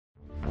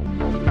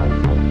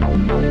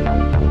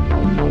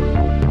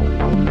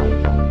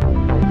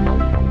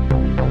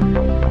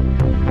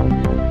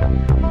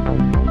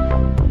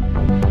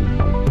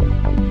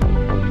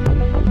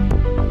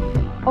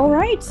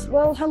right.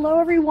 Well, hello,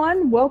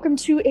 everyone. Welcome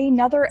to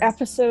another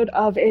episode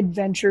of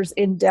Adventures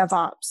in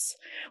DevOps.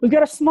 We've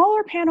got a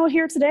smaller panel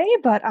here today,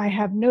 but I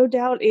have no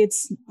doubt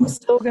it's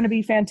still going to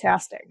be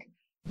fantastic.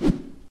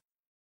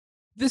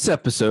 This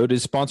episode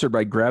is sponsored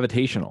by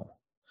Gravitational.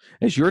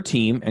 As your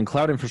team and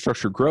cloud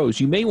infrastructure grows,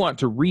 you may want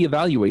to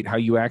reevaluate how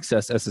you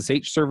access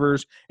SSH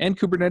servers and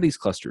Kubernetes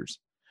clusters.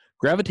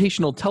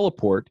 Gravitational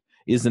Teleport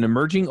is an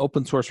emerging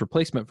open source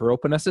replacement for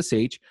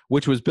OpenSSH,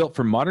 which was built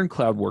for modern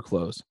cloud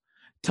workflows.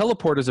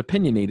 Teleport is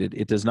opinionated.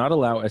 It does not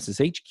allow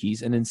SSH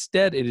keys, and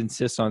instead it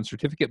insists on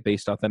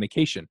certificate-based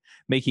authentication,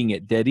 making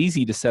it dead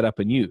easy to set up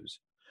and use.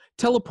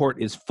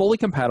 Teleport is fully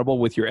compatible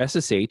with your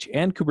SSH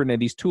and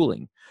Kubernetes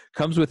tooling,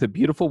 comes with a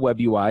beautiful web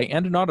UI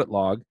and an audit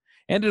log,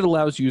 and it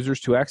allows users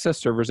to access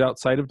servers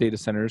outside of data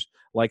centers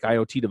like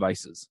IoT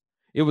devices.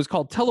 It was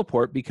called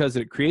Teleport because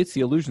it creates the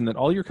illusion that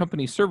all your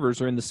company's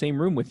servers are in the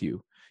same room with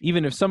you,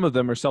 even if some of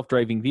them are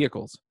self-driving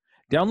vehicles.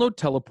 Download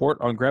Teleport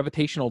on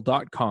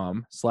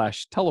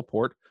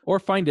gravitational.com/teleport or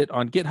find it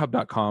on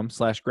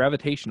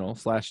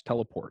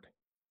github.com/gravitational/teleport.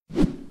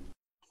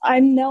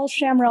 I'm Nell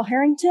Shamrell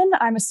Harrington.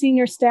 I'm a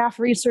senior staff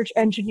research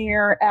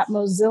engineer at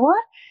Mozilla.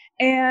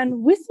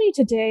 And with me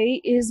today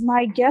is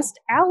my guest,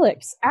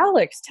 Alex.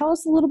 Alex, tell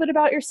us a little bit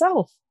about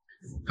yourself.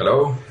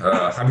 Hello,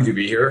 happy to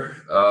be here.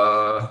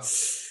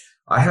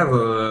 I have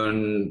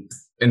an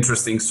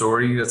interesting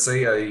story. Let's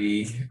say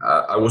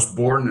I was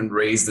born and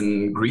raised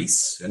in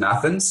Greece, in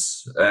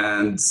Athens,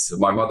 and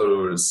my mother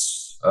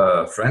was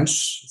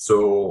French.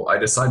 So I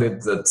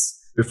decided that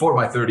before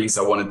my 30s,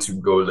 I wanted to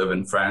go live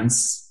in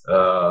France.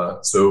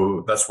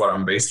 So that's where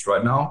I'm based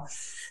right now.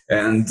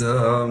 And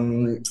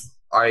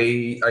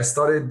I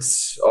started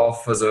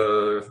off as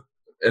a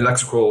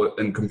electrical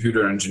and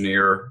computer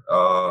engineer,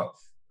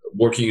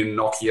 working in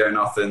Nokia in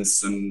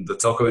Athens in the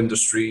telco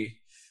industry.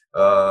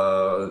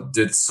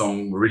 Did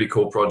some really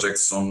cool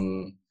projects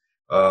on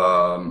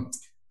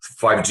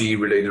 5G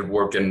related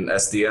work in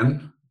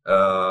SDN.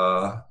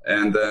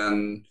 And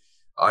then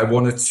I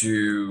wanted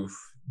to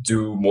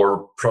do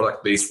more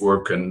product-based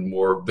work and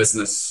more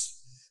business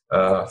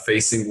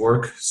facing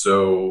work.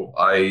 So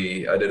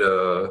I did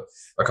a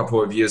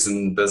couple of years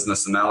in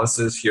business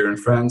analysis here in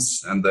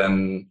France. And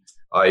then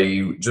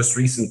I just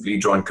recently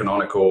joined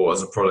Canonical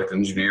as a product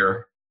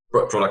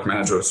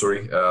manager,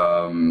 sorry.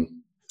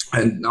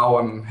 And now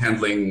I'm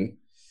handling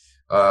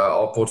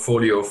our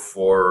portfolio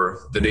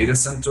for the data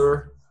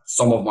center.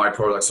 Some of my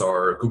products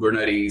are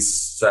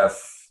Kubernetes,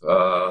 Ceph,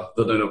 the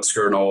Linux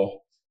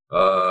kernel.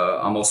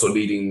 I'm also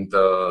leading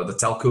the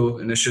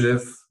telco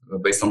initiative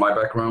based on my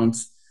background,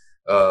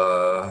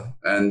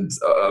 and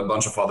a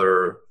bunch of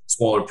other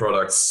smaller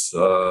products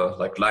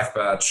like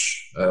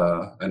LifePatch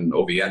and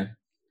OVN.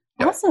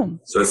 Awesome.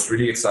 So it's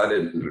really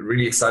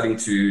exciting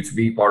to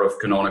be part of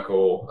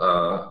Canonical.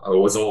 I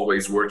was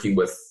always working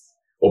with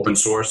open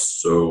source,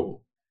 so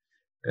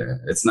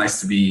it's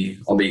nice to be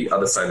on the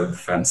other side of the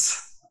fence.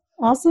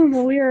 Awesome.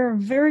 Well, we are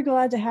very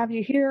glad to have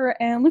you here.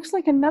 And looks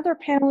like another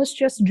panelist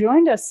just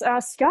joined us.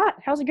 Scott,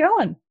 how's it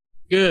going?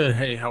 Good.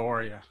 Hey, how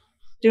are you?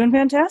 Doing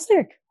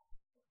fantastic.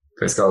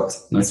 Hey, Scott.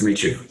 Nice to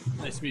meet you.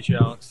 Nice to meet you,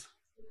 Alex.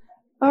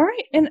 All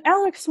right. And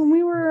Alex, when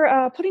we were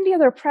putting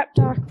together a prep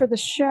doc for the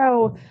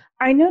show,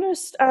 I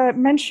noticed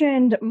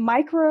mentioned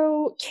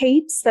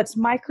MicroK8s. That's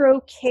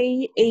Micro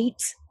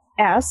K8s.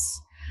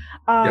 Yes.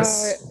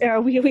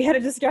 We had a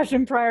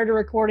discussion prior to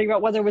recording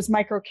about whether it was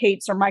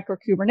MicroK8s or micro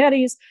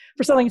Kubernetes.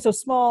 For something so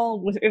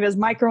small, if it has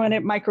micro in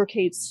it,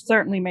 MicroK8s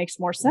certainly makes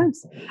more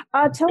sense.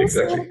 Tell us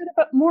a little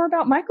bit more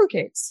about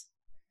MicroK8s.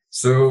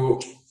 So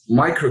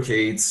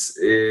MicroK8s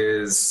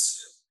is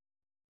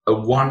a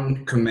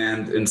one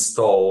command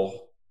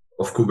install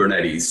of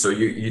Kubernetes. So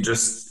you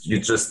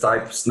just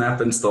type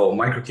snap install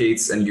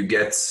MicroK8s and you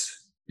get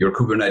your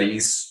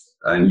Kubernetes,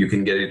 and you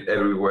can get it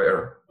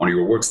everywhere on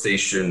your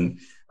workstation.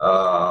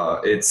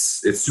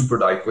 It's super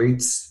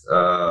lightweight.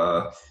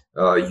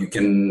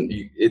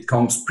 It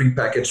comes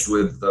prepackaged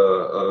with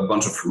a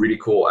bunch of really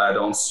cool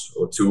add-ons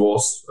or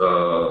tools.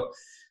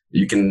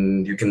 You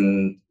can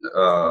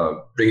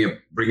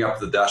bring up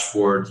the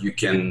dashboard. You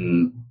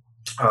can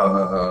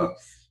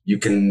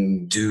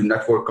do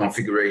network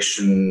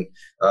configuration.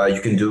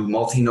 You can do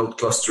multi-node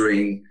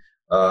clustering.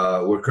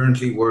 We're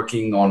currently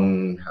working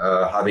on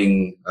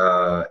having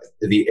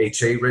the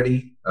HA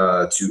ready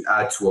to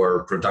add to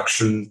our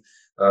production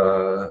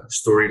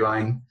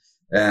storyline,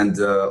 and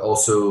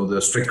also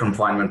the strict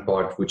confinement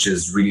part, which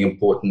is really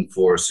important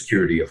for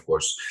security, of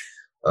course.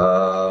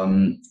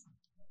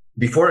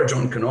 Before I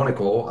joined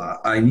Canonical,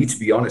 I need to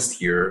be honest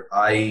here,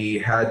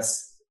 I had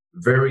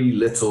very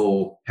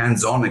little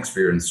hands-on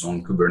experience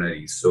on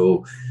Kubernetes.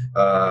 So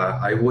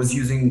I was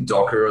using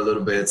Docker a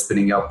little bit,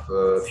 spinning up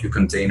a few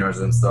containers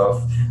and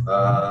stuff.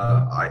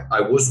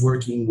 I was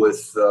working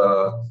with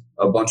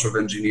a bunch of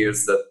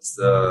engineers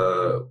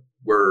that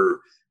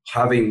were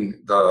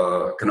having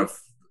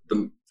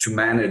to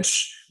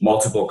manage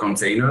multiple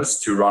containers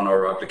to run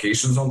our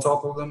applications on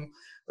top of them.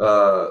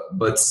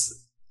 But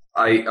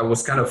I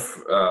was kind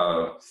of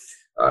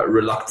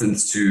reluctant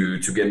to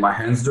get my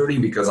hands dirty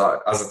because,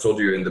 as I told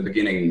you in the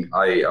beginning,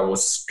 I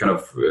was kind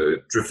of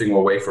drifting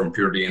away from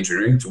purely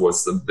engineering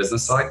towards the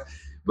business side.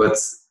 But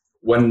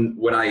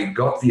when I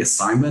got the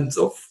assignment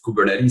of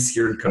Kubernetes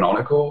here in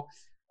Canonical,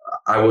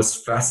 I was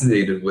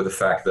fascinated with the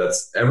fact that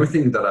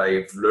everything that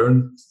I've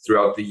learned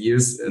throughout the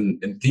years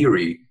in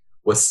theory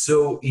was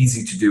so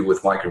easy to do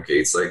with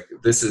MicroK8s. Like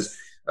this is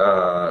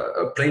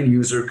a plain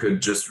user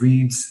could just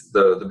read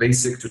the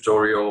basic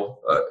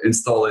tutorial,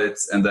 install it,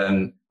 and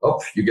then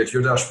you get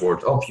your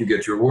dashboard, you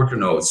get your worker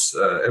nodes.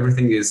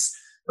 Everything is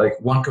like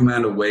one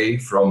command away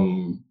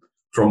from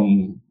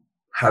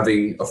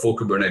having a full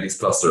Kubernetes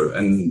cluster.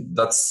 And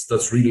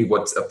that's really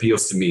what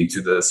appeals to me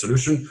to the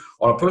solution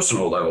on a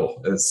personal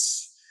level.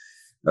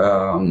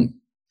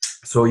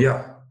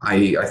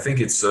 I think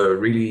it's a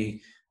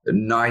really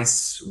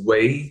nice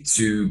way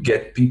to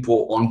get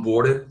people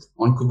onboarded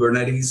on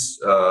Kubernetes.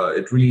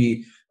 It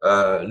really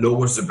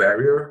lowers the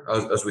barrier,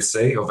 as we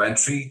say, of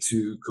entry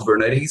to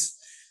Kubernetes.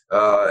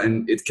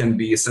 And it can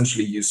be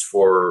essentially used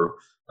for,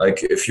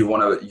 like, if you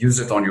want to use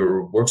it on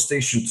your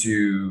workstation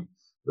to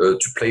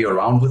play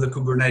around with the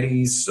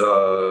Kubernetes,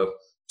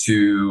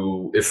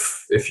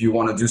 if you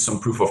want to do some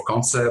proof of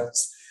concept,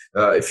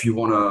 if you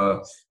want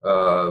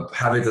to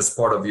have it as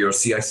part of your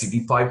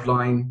CI/CD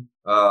pipeline,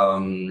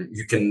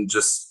 you can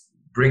just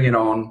bring it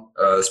on,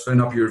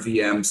 spin up your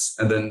VMs,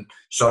 and then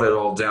shut it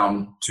all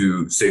down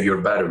to save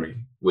your battery,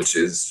 which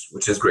is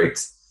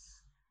great.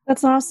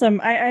 That's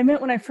awesome. I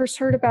meant when I first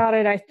heard about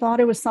it, I thought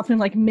it was something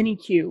like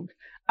Minikube,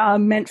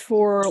 meant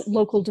for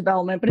local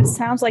development, but it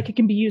sounds like it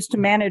can be used to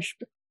manage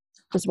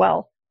as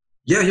well.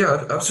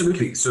 Yeah,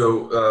 absolutely.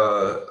 So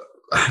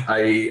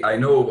I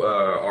know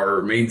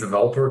our main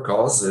developer,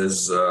 Cause,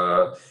 is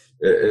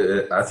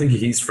I think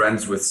he's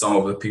friends with some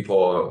of the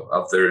people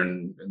out there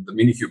in the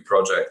Minikube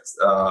project.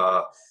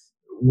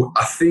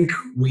 I think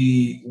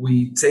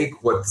we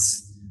take what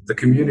the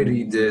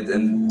community did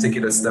and take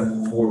it a step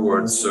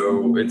forward.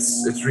 So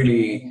it's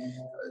really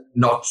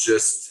not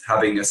just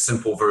having a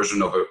simple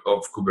version of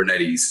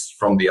Kubernetes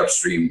from the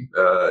upstream.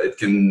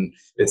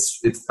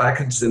 It's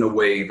packaged in a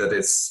way that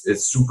it's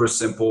super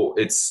simple.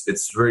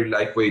 It's very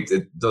lightweight.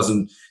 It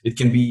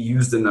can be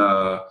used in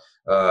a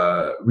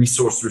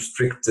resource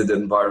restricted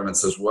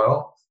environments as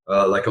well,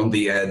 like on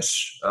the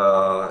edge.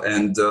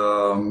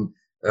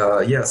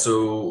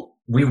 So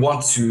we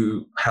want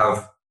to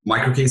have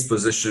MicroK8s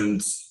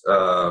positioned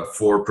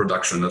for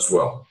production as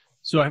well.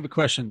 So I have a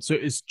question. So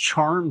is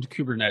Charmed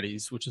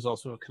Kubernetes, which is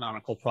also a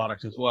Canonical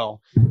product as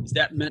well, is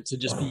that meant to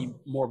just be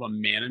more of a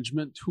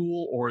management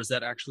tool, or is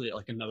that actually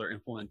like another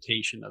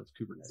implementation of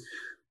Kubernetes?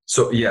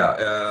 So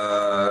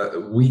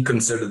we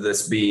consider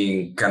this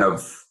being kind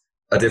of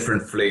a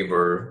different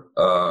flavor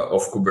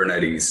of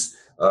Kubernetes.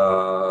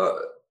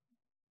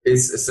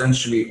 It's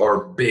essentially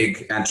our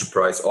big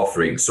enterprise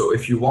offering. So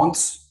if you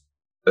want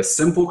a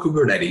simple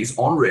Kubernetes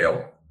on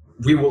rail,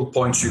 we will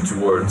point you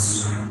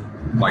towards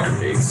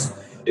MicroK8s.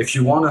 If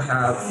you want to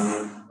have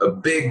a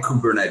big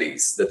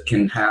Kubernetes that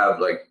can have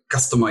like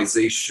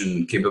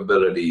customization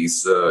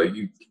capabilities,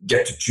 you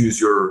get to choose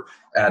your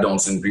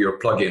add-ons and your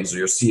plugins or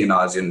your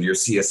CNIs and your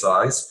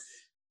CSIs.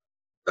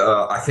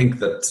 I think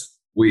that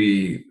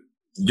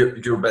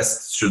your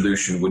best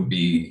solution would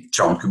be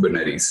Charmed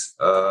Kubernetes.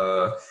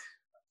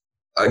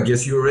 I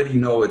guess you already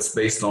know it's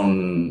based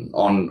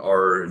on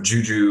our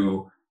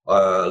Juju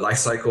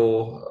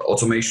lifecycle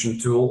automation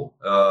tool.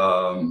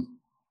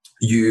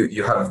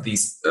 You have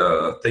these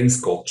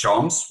things called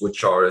charms,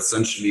 which are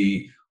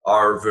essentially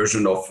our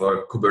version of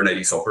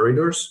Kubernetes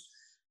operators.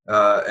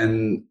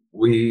 And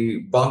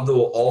we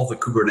bundle all the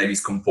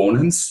Kubernetes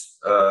components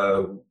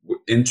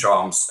in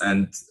charms,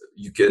 and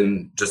you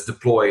can just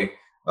deploy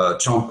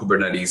Charm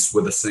Kubernetes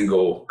with a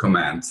single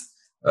command.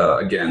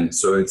 Again,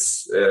 so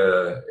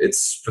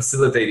it's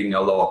facilitating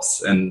a lot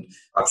and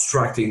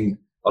abstracting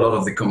a lot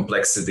of the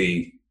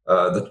complexity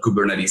that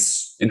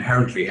Kubernetes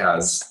inherently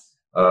has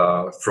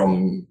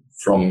from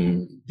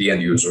the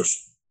end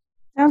users.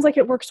 Sounds like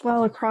it works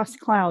well across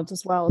clouds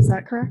as well. Is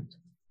that correct?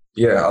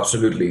 Yeah,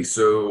 absolutely.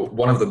 So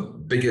one of the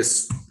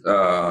biggest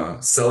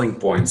selling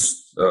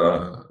points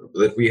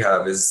that we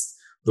have is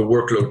the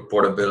workload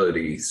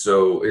portability.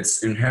 So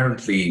it's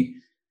inherently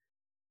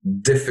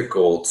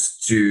difficult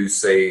to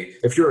say,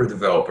 if you're a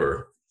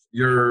developer,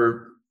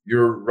 you're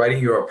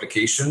writing your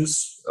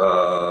applications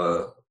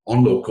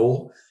on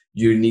local,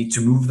 you need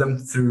to move them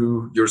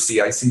through your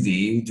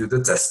CI/CD, do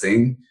the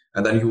testing,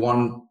 and then you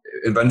want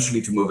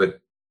eventually to move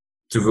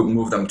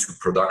them to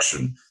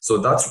production. So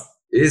that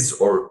is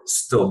or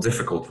still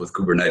difficult with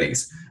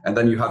Kubernetes. And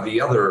then you have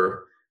the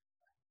other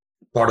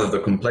part of the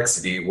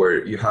complexity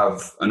where you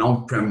have an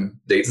on-prem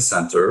data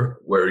center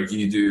where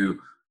you do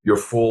your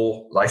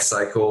full life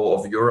cycle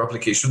of your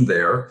application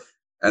there,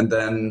 and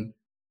then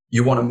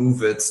you want to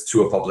move it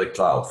to a public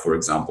cloud, for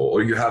example,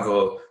 or you have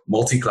a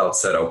multi-cloud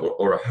setup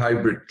or a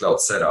hybrid cloud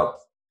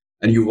setup,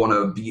 and you want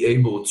to be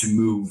able to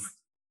move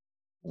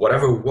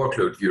whatever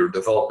workload you're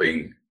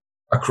developing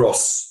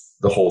across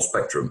the whole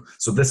spectrum.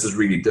 So this is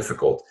really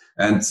difficult.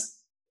 And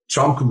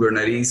Charm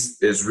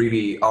Kubernetes is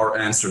really our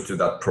answer to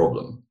that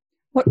problem.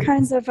 What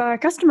kinds of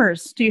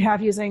customers do you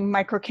have using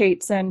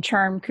MicroK8s and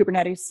Charm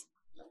Kubernetes?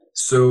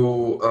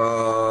 So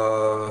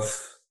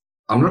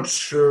I'm not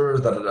sure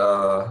that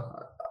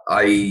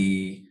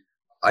I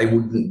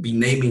wouldn't be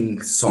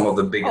naming some of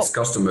the biggest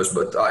customers,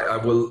 but I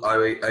will.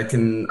 I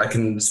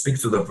can speak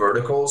to the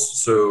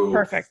verticals. So,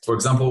 perfect. For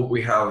example,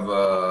 we have.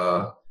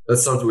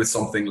 Let's start with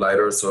something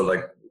lighter. So,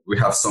 like we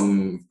have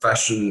some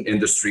fashion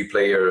industry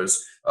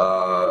players.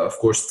 Of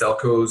course,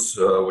 telcos,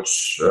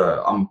 which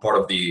I'm part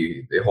of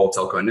the whole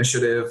telco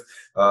initiative.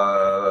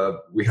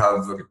 We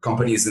have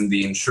companies in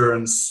the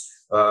insurance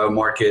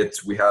market.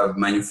 We have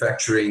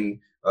manufacturing,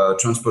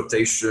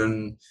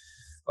 transportation,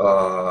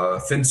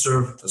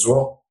 FinServ as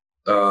well.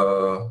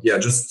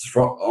 Just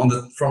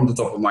from the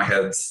top of my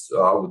head,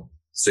 I would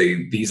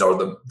say these are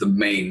the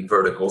main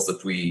verticals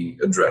that we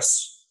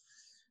address.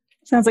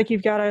 Sounds like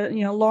you've got a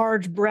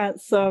large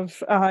breadth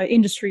of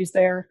industries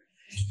there.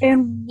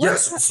 And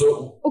yes,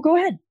 so go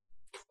ahead.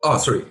 Oh,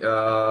 sorry.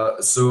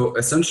 So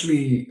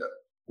essentially,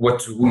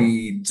 what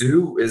we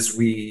do is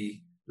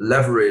we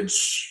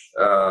leverage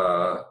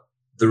the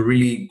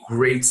really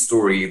great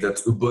story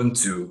that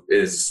Ubuntu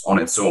is on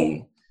its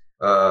own,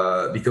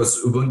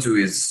 because Ubuntu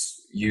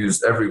is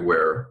used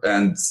everywhere,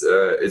 and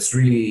it's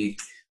really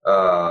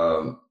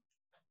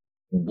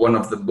one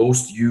of the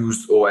most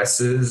used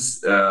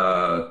OSs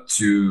that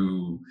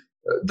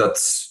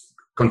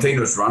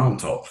containers run on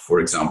top, for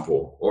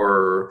example,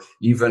 or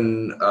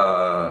even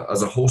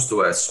as a host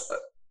OS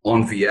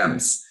on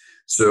VMs.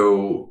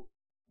 So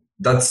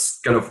that's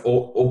kind of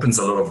opens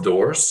a lot of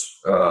doors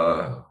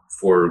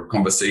for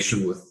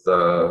conversation with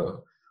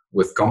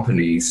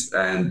companies,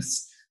 and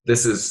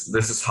this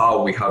is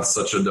how we have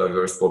such a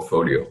diverse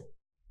portfolio.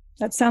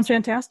 That sounds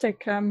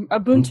fantastic.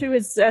 Ubuntu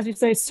is, as you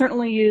say,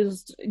 certainly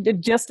used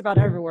just about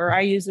everywhere.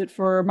 I use it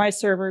for my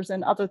servers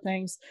and other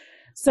things.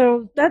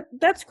 So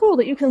that's cool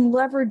that you can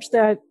leverage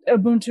that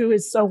Ubuntu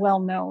is so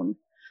well known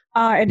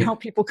and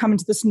help people come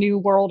into this new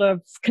world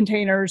of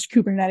containers,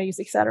 Kubernetes,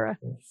 etc.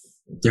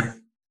 Yeah,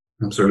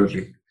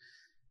 absolutely.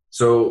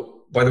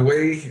 So, by the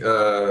way,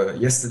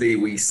 yesterday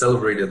we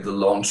celebrated the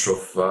launch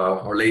of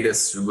our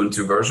latest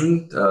Ubuntu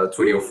version,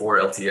 2004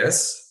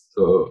 LTS.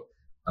 So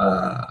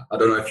I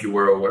don't know if you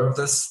were aware of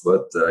this,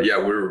 but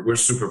we're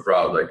super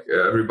proud. Like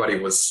everybody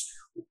was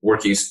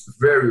working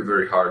very,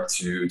 very hard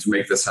to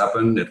make this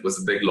happen. It was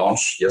a big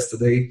launch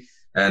yesterday,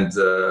 and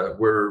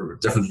we're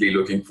definitely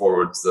looking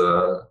forward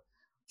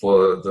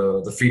for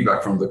the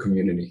feedback from the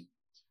community.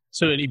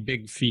 So any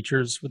big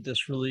features with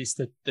this release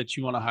that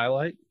you want to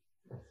highlight?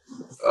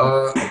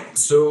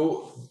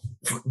 So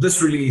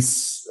this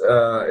release,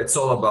 it's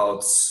all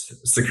about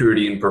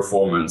security and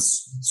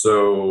performance.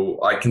 So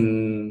I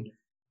can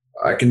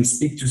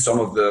speak to some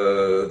of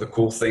the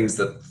cool things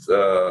that,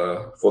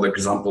 for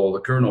example, the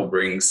kernel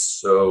brings.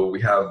 So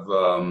we have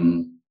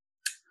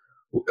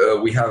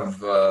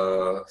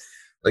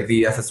like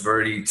the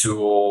FSVerity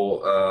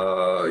tool.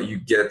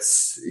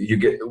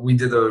 We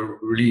did a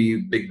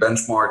really big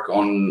benchmark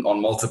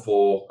on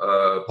multiple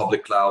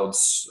public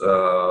clouds,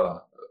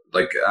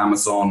 like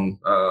Amazon,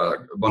 a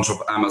bunch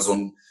of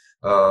Amazon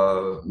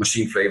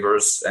machine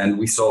flavors, and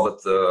we saw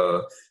that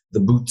the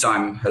boot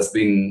time has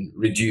been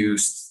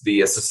reduced,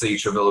 the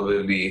SSH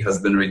availability has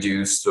been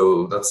reduced,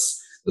 so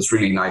that's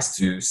really nice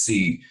to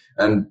see.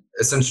 And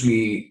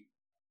essentially,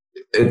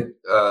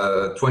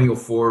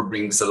 2004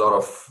 brings a lot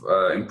of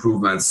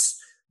improvements,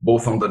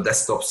 both on the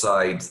desktop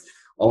side,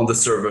 on the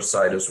server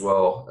side as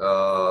well.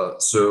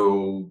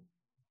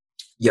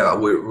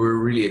 We're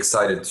really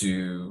excited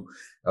to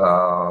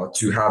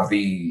have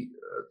the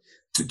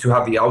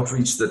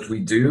outreach that we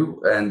do,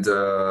 and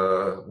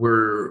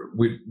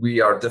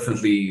we are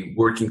definitely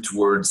working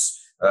towards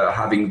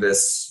having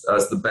this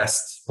as the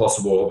best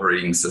possible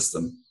operating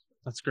system.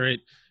 That's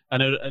great. I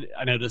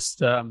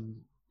noticed. I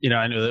know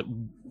that.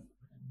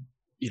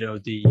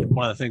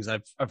 One of the things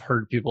I've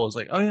heard people is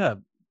like, oh yeah,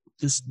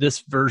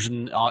 this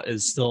version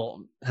has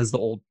the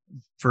old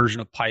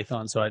version of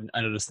Python. So I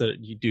noticed that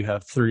you do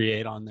have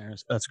 3.8 on there.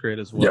 So that's great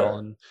as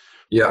well.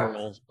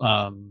 Yeah.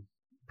 And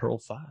Perl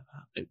 5.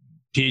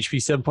 PHP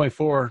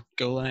 7.4,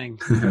 Golang,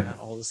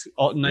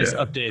 all nice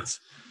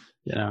updates.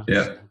 Yeah.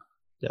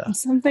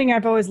 Something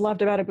I've always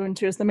loved about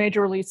Ubuntu is the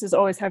major releases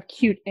always have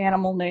cute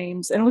animal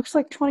names, and it looks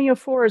like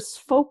 2004 is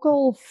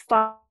Focal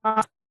 5,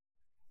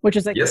 which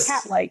is a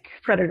cat-like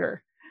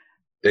predator.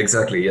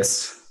 Exactly.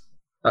 Yes,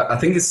 I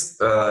think it's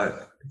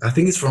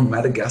from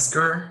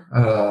Madagascar.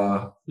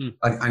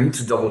 I need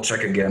to double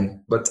check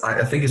again, but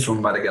I think it's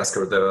from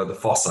Madagascar. The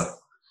fossa.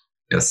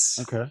 Yes.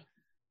 Okay.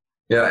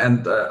 Yeah,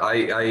 and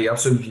I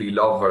absolutely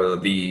love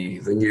the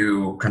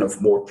new kind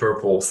of more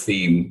purple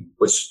theme,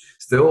 which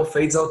still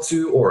fades out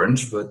to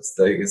orange, but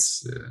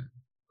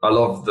I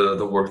love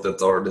the work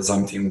that our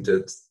design team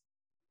did.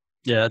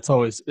 Yeah, it's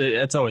always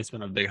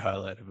been a big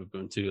highlight of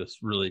Ubuntu.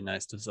 It's really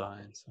nice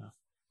design.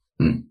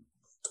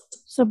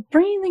 So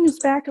bringing things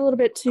back a little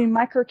bit to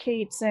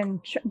MicroK8s,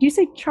 and do you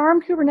say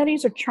Charm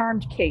Kubernetes or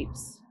Charmed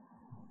K8s?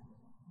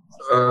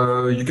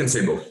 You can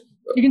say both.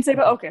 You can say,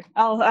 but okay,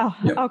 Yeah.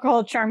 I'll call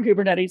it Charm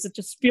Kubernetes. It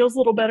just feels a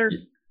little better.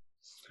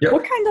 Yeah,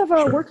 What kind of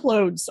sure.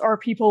 workloads are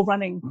people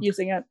running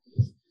using it?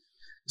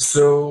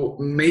 So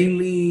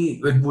mainly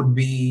it would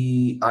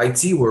be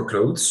IT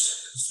workloads.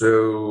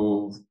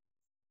 So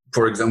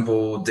for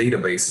example,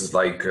 databases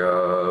like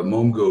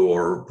Mongo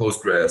or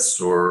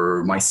Postgres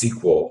or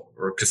MySQL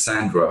or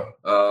Cassandra.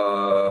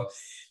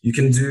 You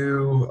can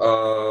do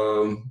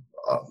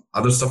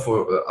other stuff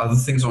or other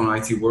things on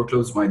IT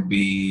workloads might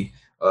be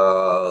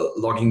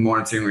logging,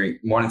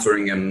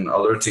 monitoring and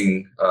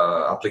alerting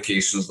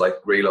applications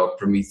like Graylog,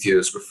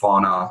 Prometheus,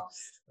 Grafana,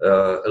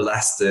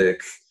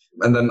 Elastic,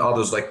 and then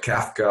others like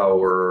Kafka,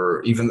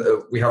 or even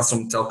we have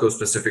some telco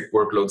specific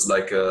workloads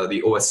like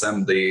the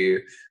OSM,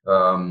 the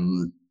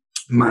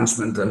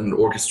management and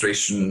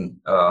orchestration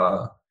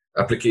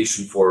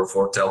application for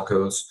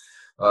telcos.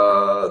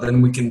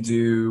 Then we can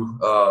do,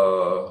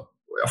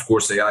 of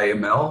course, AI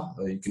ML.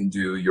 You can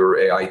do your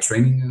AI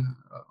training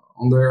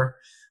on there.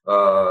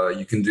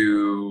 You can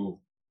do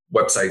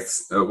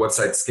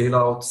website scale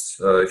out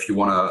if you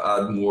want to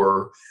add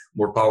more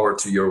power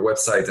to your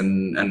website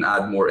and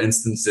add more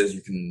instances.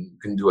 You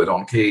can do it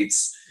on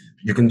K8s.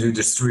 You can do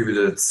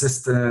distributed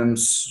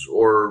systems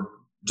or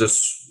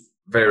just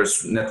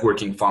various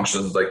networking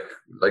functions like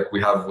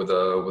we have with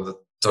the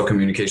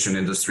telecommunication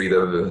industry,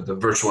 the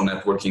virtual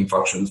networking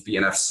functions,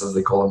 VNFs as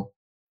they call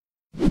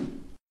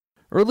them.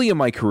 Early in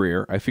my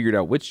career, I figured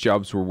out which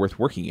jobs were worth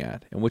working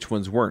at and which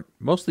ones weren't,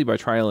 mostly by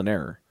trial and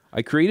error.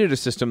 I created a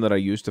system that I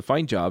used to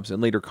find jobs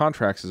and later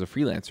contracts as a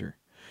freelancer.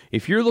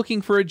 If you're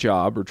looking for a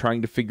job or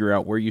trying to figure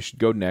out where you should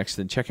go next,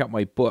 then check out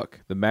my book,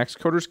 The Max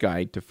Coder's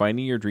Guide to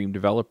Finding Your Dream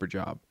Developer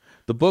Job.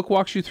 The book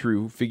walks you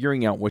through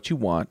figuring out what you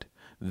want,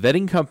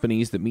 vetting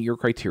companies that meet your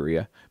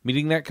criteria,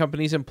 meeting that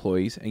company's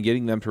employees, and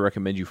getting them to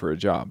recommend you for a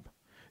job.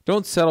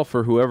 Don't settle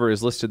for whoever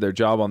has listed their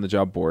job on the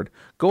job board.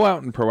 Go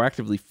out and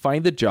proactively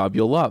find the job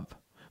you'll love.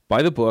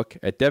 Buy the book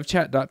at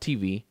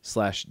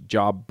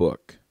devchat.tv/jobbook.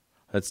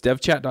 That's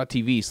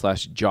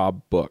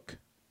devchat.tv/jobbook.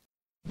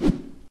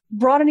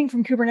 Broadening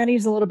from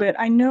Kubernetes a little bit,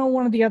 I know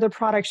one of the other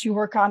products you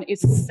work on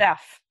is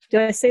Ceph. Did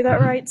I say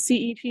that right?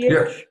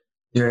 CEPH?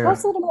 Yeah. Tell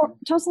us a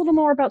little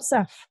more about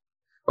Ceph.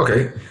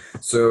 Okay,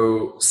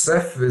 so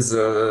Ceph is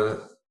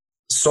a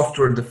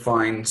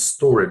software-defined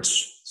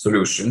storage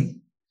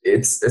solution.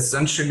 It's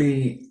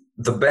essentially,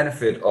 the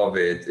benefit of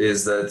it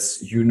is that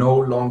you no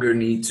longer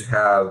need to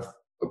have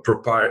a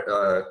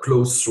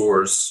closed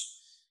source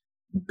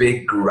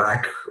big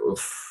rack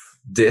of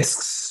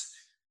disks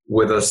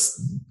with a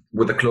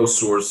closed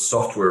source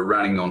software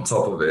running on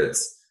top of it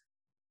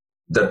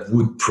that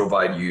would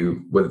provide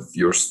you with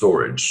your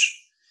storage.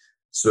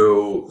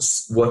 So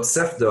what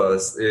Ceph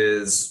does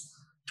is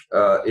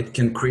it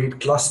can create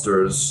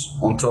clusters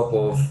on top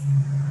of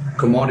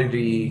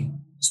commodity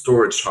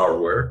storage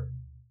hardware.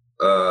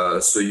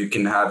 So you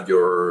can have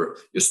your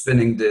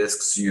spinning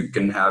disks, you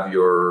can have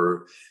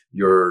your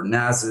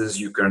NASes,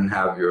 you can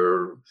have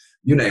you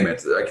name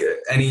it. Like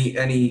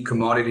any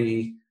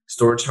commodity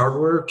storage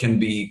hardware can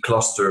be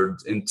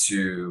clustered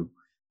into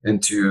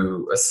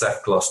a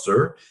Ceph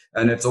cluster,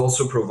 and it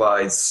also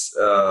provides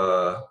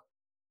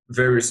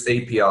various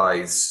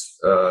APIs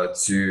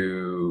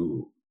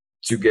to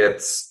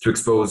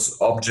expose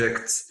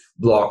object,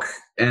 block,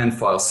 and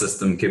file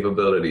system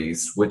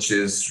capabilities, which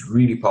is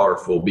really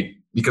powerful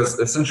because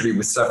essentially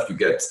with Ceph you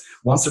get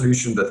one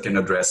solution that can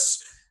address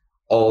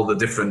all the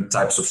different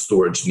types of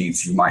storage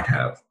needs you might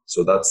have.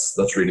 So that's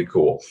really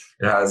cool.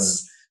 It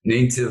has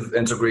native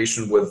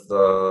integration with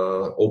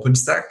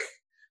OpenStack.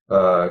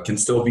 Can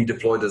still be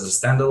deployed as a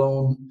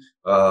standalone.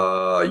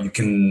 You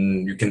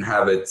can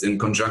have it in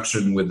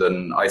conjunction with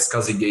an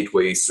iSCSI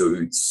gateway, so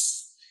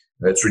it's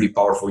really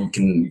powerful. You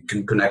can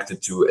connect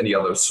it to any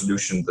other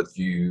solution that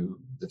you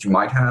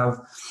might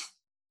have.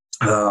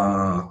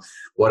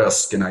 What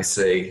else can I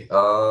say?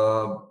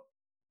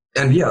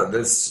 And yeah,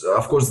 there's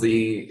of course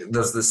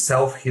there's the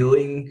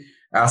self-healing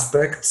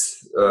aspect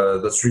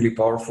that's really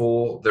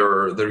powerful.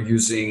 They're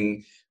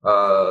using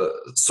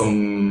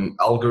some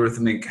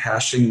algorithmic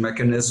hashing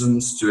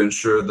mechanisms to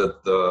ensure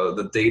that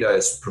the data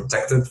is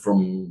protected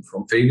from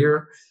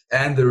failure,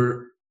 and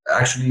they're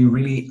actually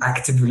really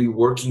actively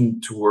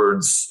working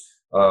towards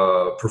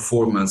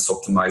performance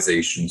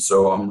optimization.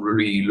 So I'm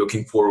really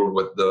looking forward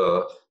what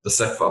the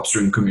Ceph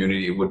upstream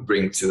community would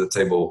bring to the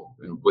table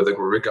with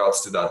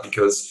regards to that,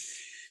 because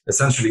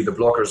essentially the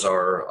blockers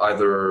are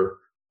either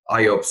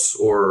IOPS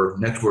or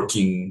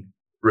networking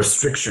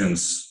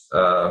restrictions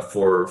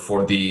for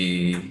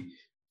the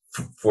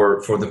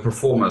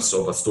performance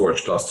of a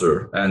storage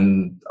cluster,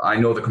 and I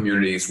know the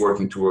community is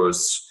working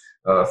towards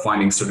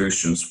finding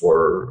solutions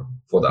for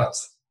that.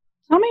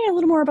 Tell me a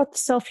little more about the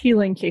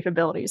self-healing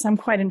capabilities. I'm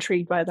quite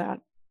intrigued by that.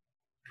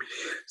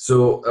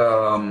 So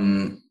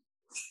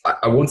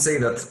I won't say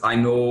that I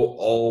know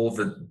all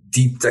the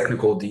deep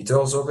technical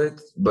details of it,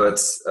 but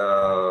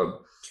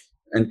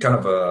in kind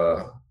of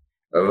a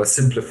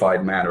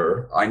simplified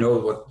manner, I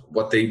know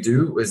what they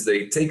do is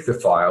they take the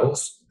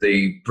files,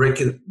 they break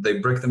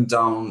them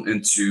down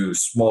into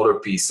smaller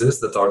pieces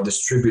that are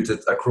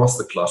distributed across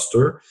the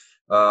cluster,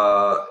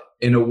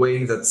 in a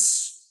way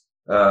that's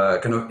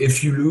kind of,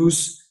 if you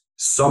lose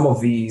some of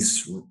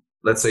these,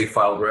 let's say,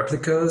 file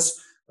replicas,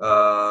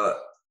 the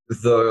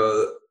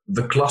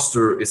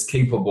cluster is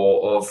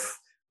capable of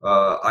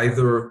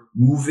either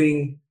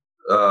moving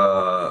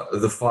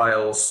the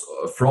files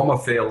from a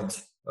failed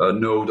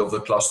node of the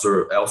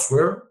cluster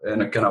elsewhere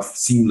in a kind of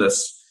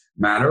seamless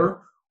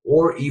manner,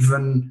 or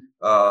even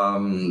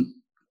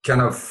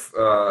kind of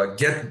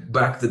get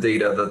back the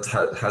data that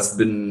has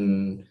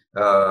been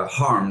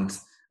harmed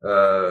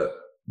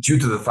due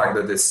to the fact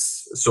that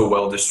it's so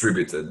well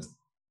distributed.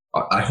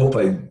 I hope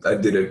I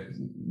did it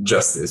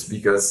justice,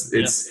 because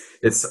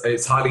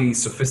it's highly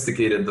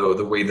sophisticated, though,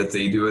 the way that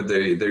they do it.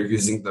 They're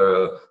using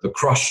the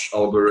crush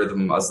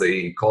algorithm, as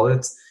they call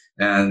it,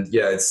 and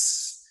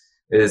it's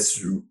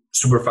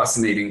super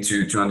fascinating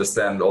to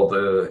understand all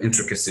the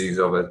intricacies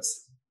of it.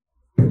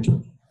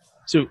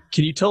 So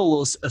can you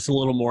tell us a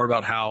little more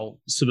about how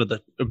some of the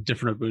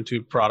different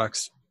Ubuntu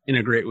products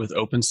integrate with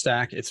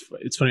OpenStack? It's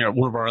funny,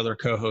 one of our other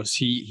co-hosts,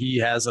 he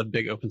has a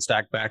big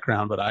OpenStack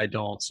background, but I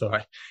don't. So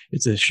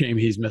it's a shame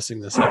he's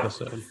missing this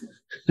episode.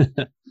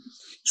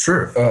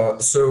 Sure.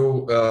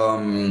 So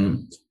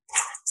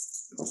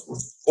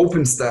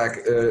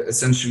OpenStack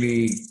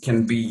essentially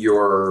can be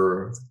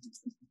your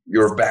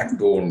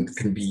backbone,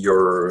 can be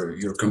your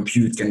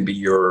compute, can be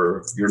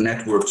your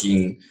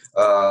networking.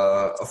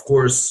 Of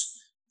course,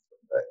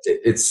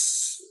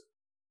 it's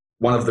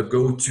one of the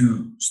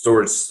go-to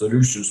storage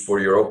solutions for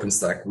your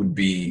OpenStack would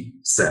be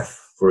Ceph,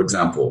 for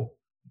example.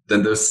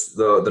 Then there's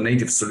the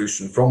native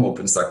solution from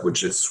OpenStack,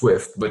 which is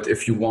Swift. But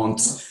if you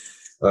want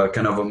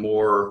kind of a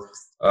more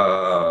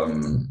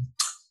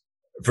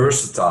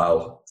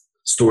versatile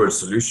storage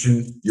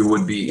solution, you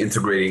would be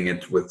integrating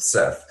it with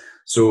Ceph.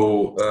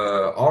 So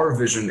our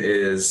vision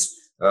is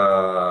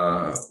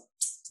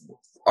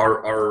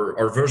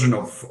our version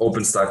of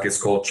OpenStack is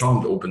called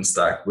Charmed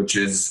OpenStack, which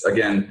is,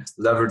 again,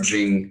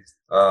 leveraging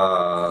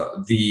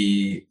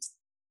the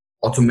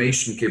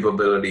automation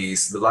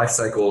capabilities, the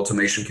lifecycle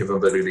automation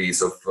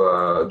capabilities of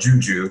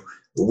Juju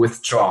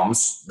with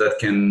Charms that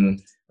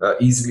can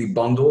easily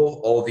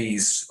bundle all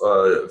these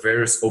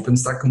various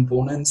OpenStack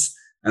components,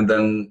 and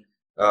then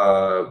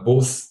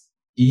both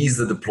ease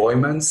the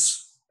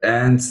deployments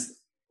and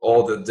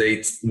all the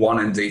day one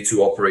and day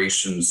two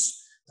operations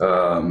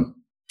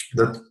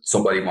that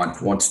somebody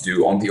might want to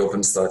do on the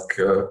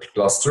OpenStack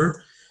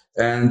cluster.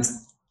 And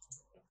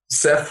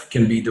Ceph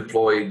can be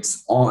deployed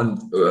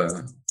on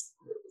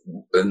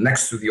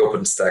next to the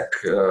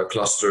OpenStack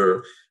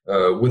cluster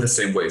with the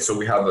same way. So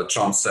we have a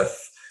Charm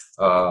Ceph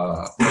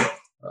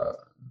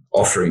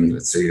offering,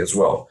 let's say, as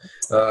well.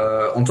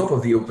 On top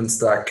of the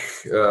OpenStack,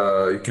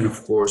 you can,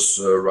 of course,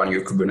 run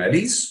your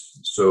Kubernetes.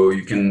 So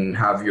you can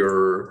have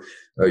your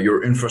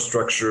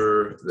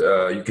infrastructure.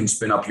 You can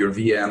spin up your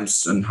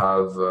VMs and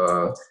have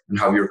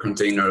your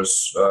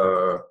containers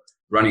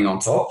running on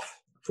top,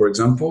 for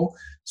example.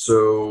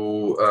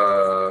 So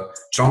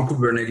Charm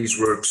Kubernetes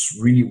works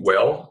really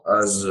well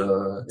as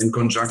in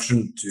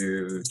conjunction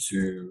to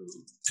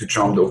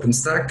Charmed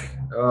OpenStack.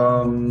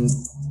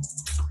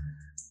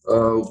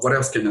 What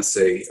else can I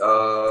say?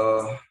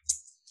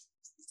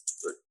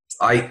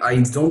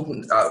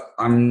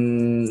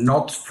 I'm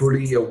not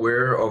fully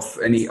aware of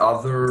any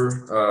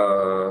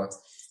other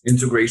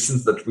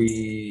integrations that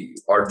we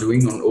are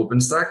doing on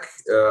OpenStack.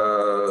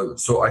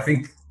 So I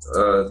think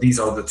these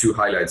are the two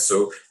highlights.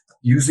 So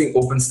using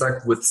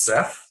OpenStack with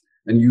Ceph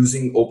and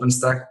using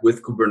OpenStack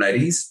with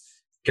Kubernetes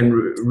can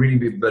really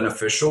be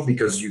beneficial,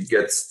 because you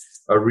get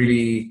a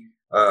really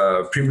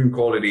premium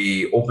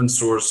quality open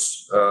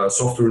source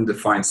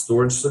software-defined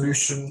storage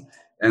solution.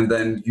 And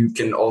then you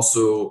can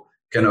also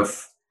kind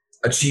of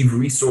achieve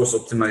resource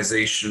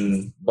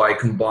optimization by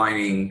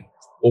combining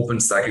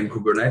OpenStack and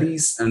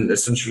Kubernetes, and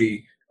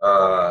essentially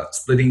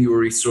splitting your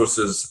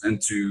resources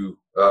into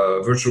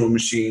virtual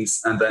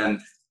machines and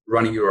then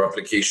running your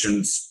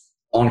applications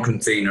on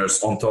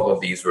containers on top of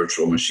these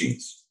virtual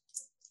machines,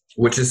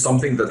 which is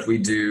something that we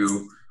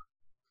do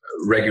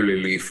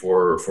regularly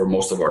for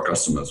most of our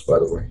customers, by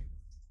the way.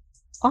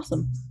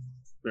 Awesome.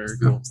 Very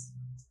cool.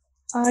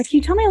 Can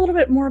you tell me a little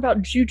bit more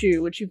about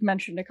Juju, which you've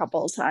mentioned a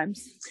couple of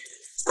times?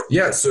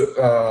 Yeah, so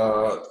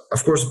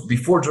of course,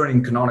 before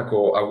joining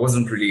Canonical, I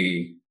wasn't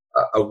really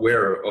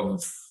aware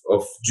of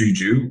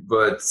Juju,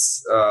 but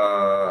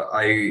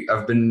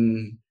I've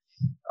been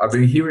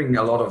hearing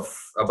a lot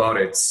about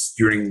it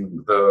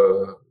during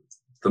the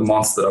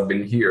months that I've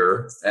been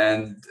here,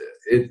 and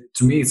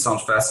to me it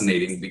sounds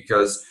fascinating,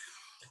 because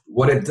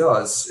what it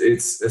does,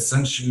 it's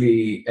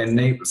essentially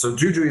enable. So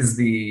Juju is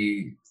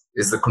the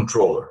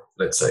controller,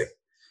 let's say,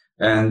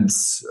 and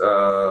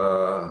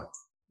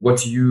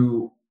what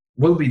you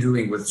will be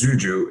doing with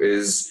Juju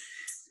is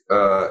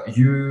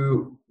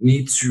you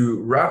need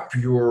to wrap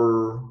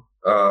your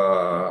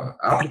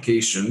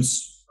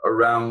applications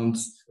around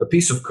a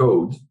piece of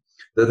code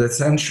that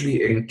essentially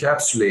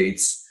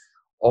encapsulates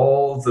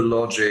all the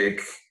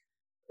logic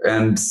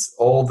and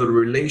all the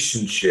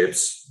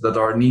relationships that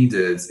are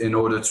needed in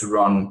order to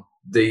run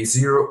day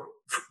 0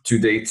 to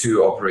day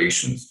 2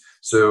 operations.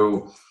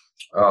 So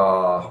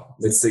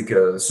let's take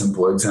a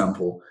simple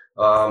example.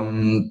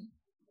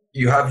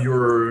 You have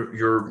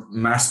your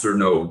master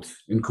node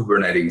in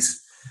Kubernetes,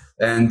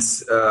 and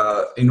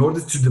in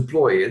order to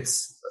deploy it,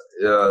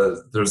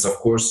 there's of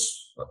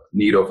course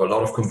need of a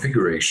lot of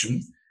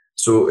configuration.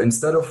 So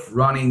instead of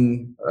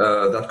running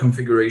that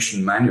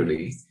configuration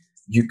manually,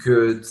 you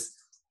could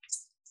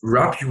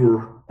wrap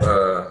your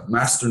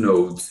master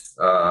node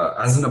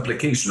as an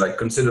application. Like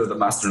consider the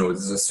master node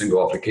as a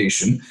single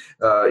application.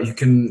 You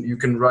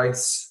can write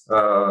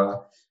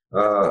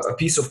a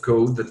piece of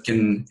code that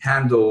can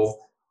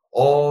handle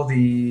all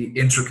the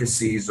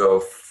intricacies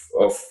of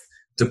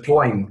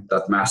deploying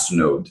that master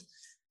node.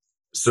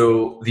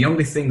 So the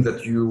only thing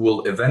that you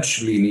will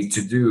eventually need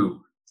to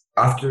do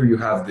after you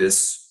have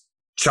this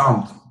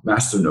charmed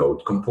master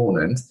node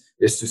component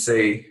is to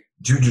say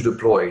Juju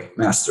deploy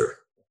master,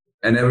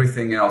 and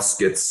everything else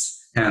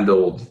gets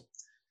handled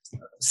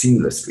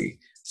seamlessly.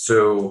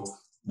 So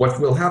what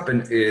will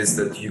happen is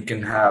that you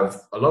can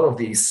have a lot of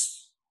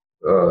these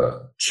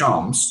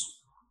charms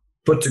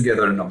put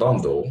together in a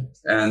bundle,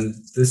 and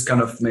this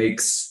kind of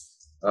makes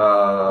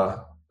a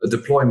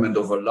deployment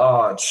of a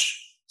large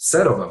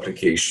set of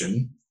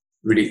application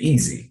really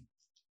easy.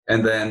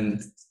 And then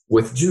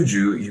with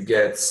Juju, you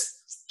get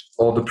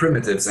all the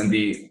primitives, and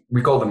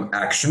we call them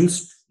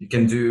actions. You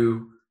can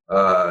do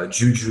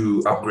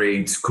Juju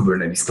upgrade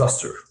Kubernetes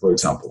cluster, for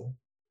example.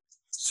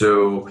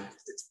 So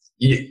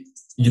you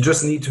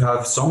just need to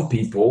have some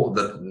people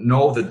that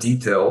know the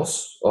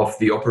details of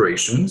the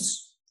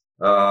operations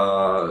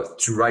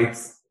to write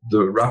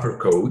the wrapper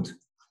code.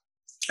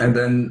 And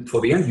then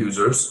for the end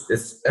users,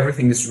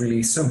 everything is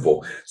really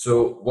simple.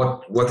 So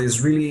what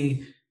is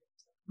really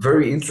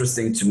very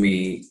interesting to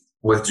me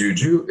with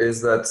Juju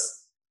is that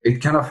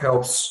it kind of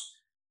helps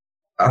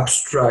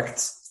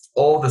abstract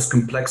all this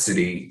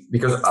complexity,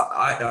 because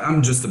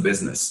I'm just a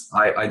business.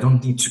 I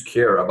don't need to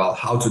care about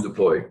how to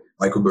deploy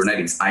my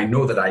Kubernetes. I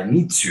know that I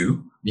need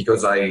to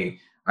because I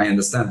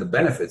understand the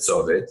benefits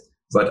of it,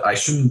 but I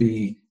shouldn't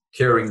be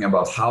caring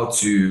about how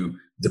to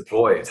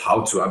deploy it,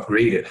 how to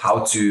upgrade it,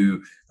 how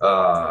to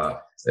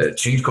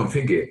change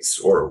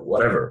configs or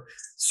whatever.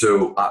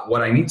 So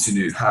what I need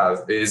to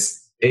have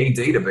is a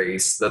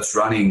database that's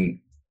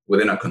running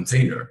within a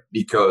container,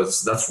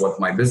 because that's what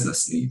my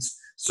business needs.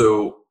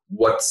 So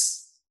what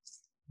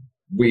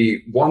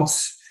we want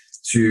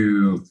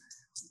to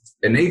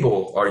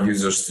enable our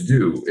users to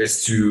do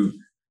is to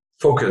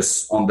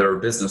focus on their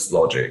business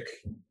logic.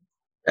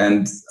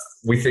 And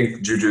we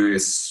think Juju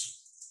is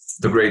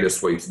the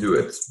greatest way to do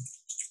it.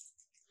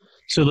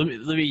 So let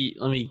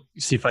me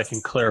see if I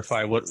can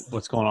clarify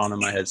what's going on in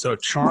my head. So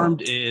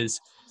Charmed is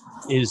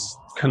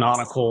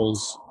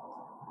Canonical's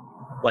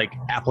like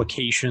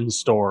application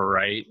store,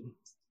 right?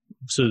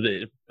 So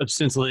that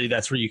ostensibly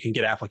that's where you can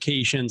get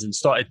applications and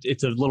start.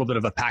 It's a little bit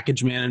of a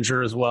package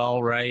manager as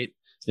well, right?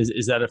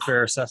 Is that a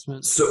fair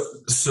assessment?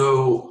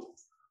 So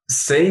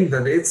saying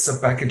that it's a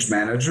package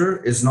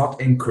manager is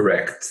not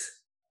incorrect.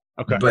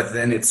 Okay. But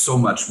then it's so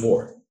much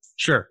more.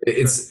 Sure.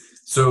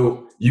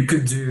 So you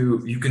can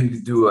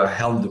do a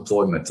Helm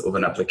deployment of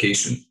an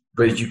application,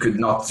 but you could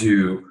not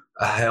do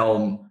a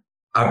Helm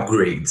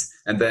upgrade.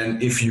 And then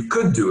if you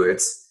could do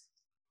it,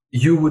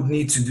 you would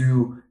need to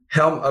do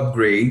Helm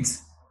upgrade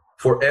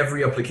for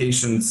every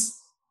applications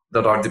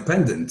that are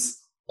dependent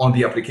on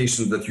the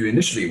application that you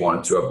initially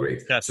wanted to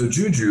upgrade. So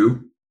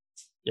Juju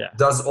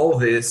does all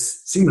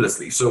this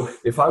seamlessly. So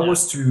if I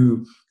was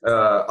to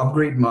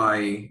upgrade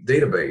my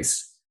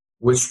database,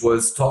 which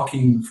was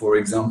talking, for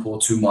example,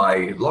 to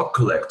my log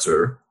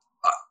collector,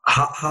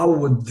 how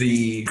would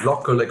the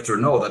log collector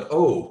know that,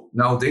 oh,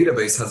 now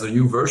database has a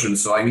new version,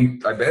 so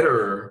I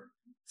better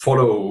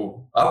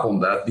follow up on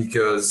that,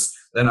 because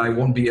then I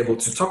won't be able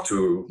to talk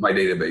to my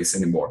database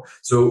anymore.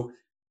 So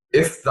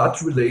if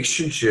that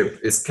relationship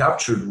is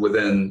captured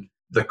within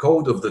the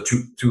code of the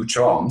two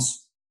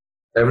charms,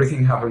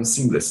 everything happens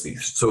seamlessly.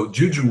 So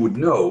Juju would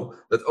know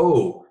that,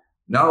 oh,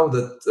 now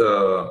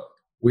that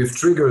we've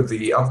triggered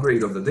the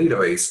upgrade of the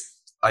database,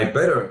 I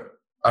better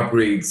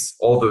upgrade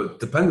all the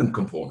dependent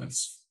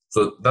components.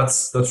 So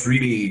that's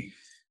really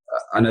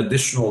an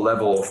additional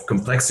level of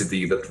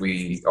complexity that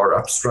we are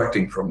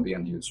abstracting from the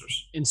end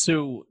users. And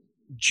so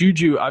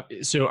Juju, all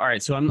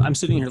right, so I'm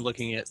sitting here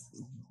looking at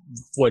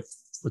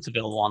what's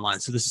available online.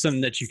 So this is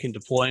something that you can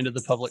deploy into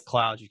the public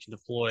cloud. You can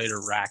deploy to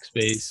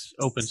Rackspace,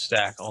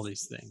 OpenStack, all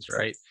these things,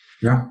 right?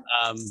 Yeah.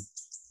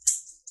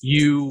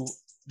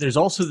 There's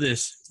also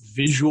this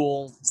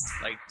visual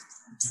like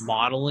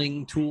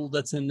modeling tool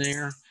that's in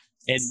there.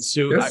 And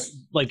so yes.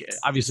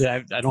 Obviously I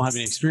don't have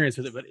any experience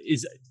with it, but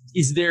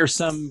is there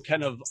some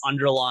kind of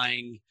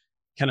underlying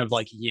kind of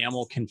like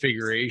YAML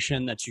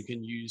configuration that you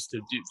can use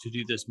to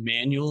do this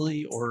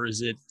manually, or is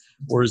there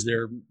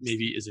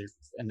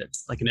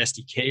like an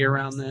SDK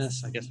around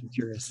this? I guess I'm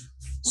curious.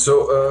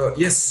 So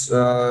yes,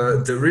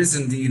 there is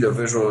indeed a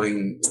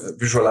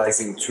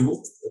visualizing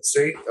tool. Let's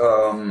say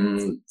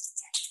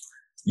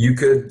you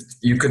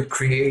could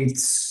create.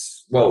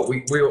 Well,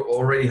 we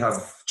already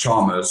have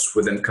charmers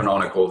within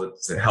Canonical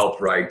that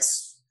help write,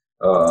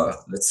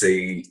 let's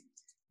say,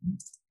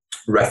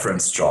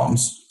 reference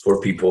charms for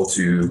people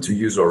to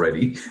use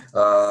already.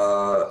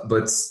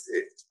 But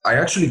I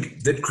actually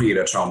did create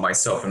a charm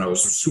myself, and I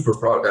was super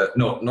proud.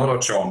 No, not a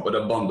charm, but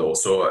a bundle.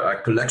 So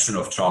a collection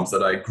of charms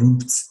that I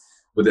grouped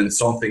within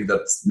something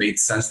that made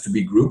sense to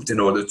be grouped in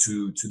order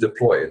to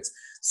deploy it.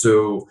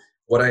 So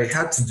what I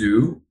had to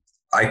do,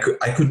 I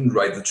couldn't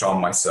write the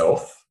charm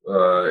myself.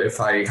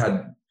 If I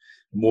had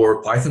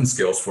more Python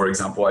skills, for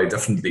example, I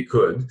definitely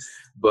could.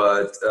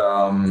 But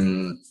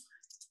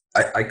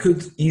I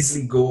could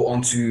easily go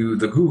onto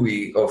the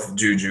GUI of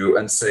Juju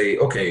and say,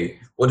 okay,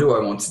 what do I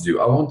want to do?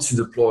 I want to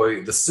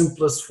deploy the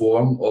simplest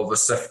form of a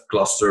Ceph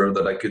cluster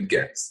that I could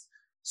get.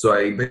 So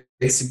I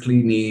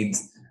basically need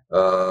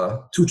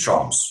two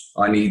charms.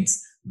 I need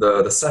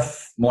the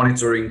Ceph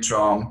monitoring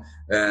charm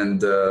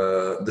and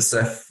the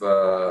Ceph,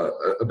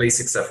 a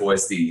basic Ceph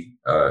OSD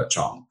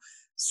charm.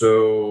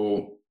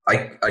 So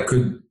I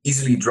could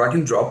easily drag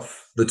and drop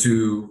the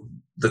two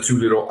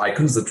little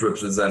icons that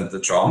represent the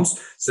charms,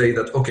 say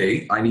that,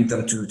 okay, I need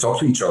them to talk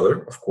to each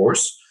other, of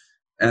course.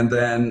 And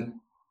then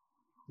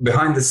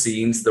behind the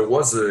scenes, there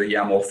was a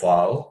YAML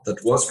file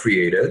that was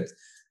created.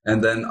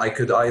 And then I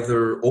could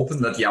either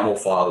open that YAML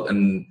file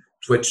and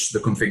switch the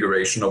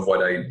configuration of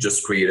what I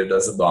just created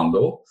as a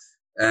bundle.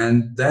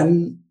 And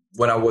then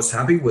when I was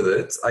happy with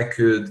it, I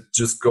could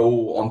just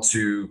go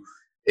onto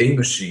a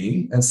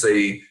machine and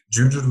say,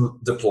 Juju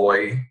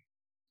deploy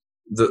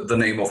the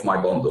name of my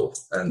bundle.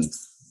 And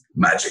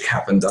magic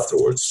happened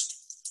afterwards.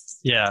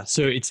 Yeah,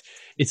 so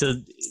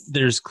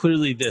there's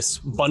clearly this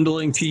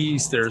bundling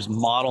piece, there's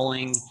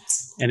modeling,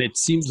 and it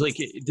seems like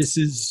it's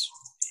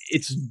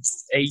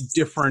a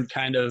different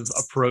kind of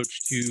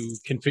approach to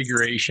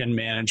configuration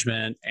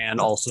management and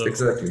also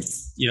exactly,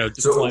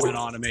 deployment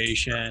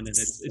automation, and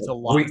it's a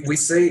lot. We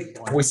say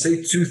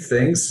two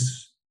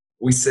things.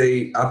 We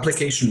say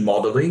application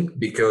modeling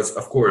because,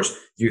 of course,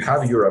 you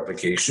have your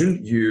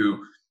application,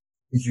 you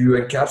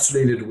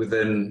encapsulate it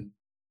within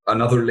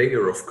another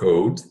layer of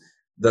code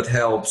that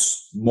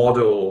helps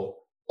model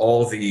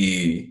all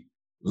the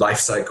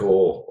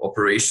lifecycle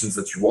operations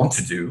that you want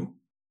to do,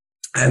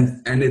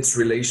 and its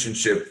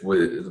relationships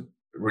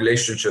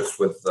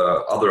with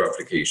other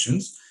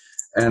applications.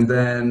 And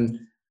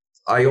then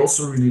I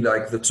also really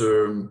like the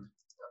term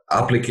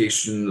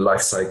application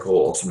lifecycle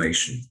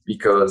automation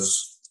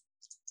because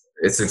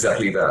it's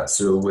exactly that.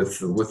 So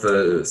with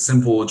a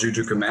simple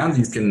Juju command,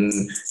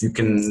 you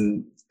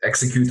can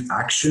execute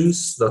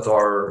actions that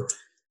are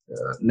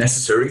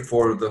necessary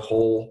for the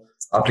whole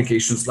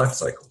application's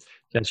lifecycle.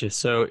 Gotcha.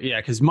 So yeah,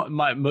 because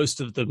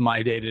most of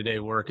my day-to-day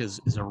work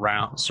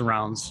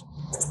surrounds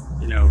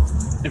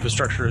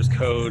infrastructure as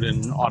code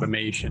and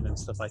automation and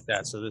stuff like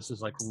that. So this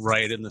is like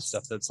right in the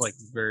stuff that's like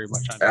very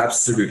much on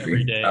absolutely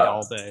every day,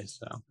 all day.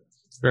 So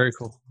very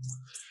cool.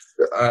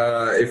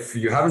 If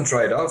you haven't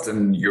tried out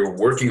and you're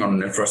working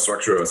on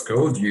infrastructure as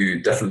code,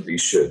 you definitely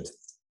should.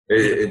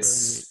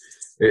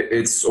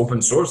 It's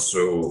open source,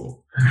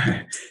 so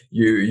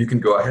you can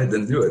go ahead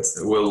and do it.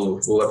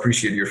 We'll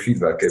appreciate your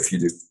feedback if you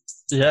do.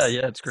 Yeah,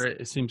 it's great.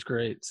 It seems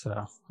great. So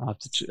I'll have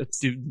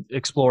to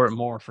explore it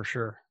more for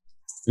sure.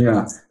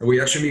 Yeah,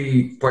 we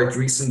actually quite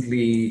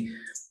recently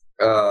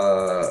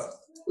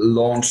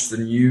launched a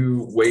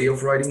new way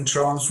of writing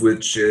charms,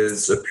 which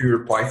is a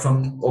pure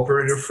Python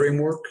operator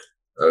framework.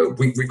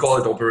 We call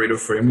it operator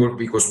framework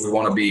because we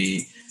want to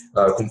be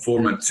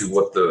conformant to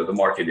what the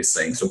market is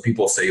saying. So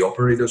people say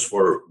operators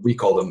we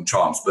call them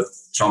charms, but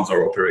charms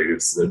are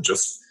operators. They're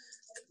just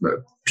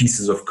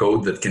pieces of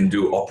code that can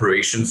do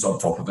operations on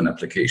top of an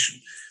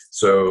application.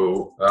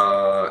 So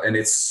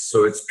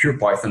it's pure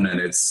Python, and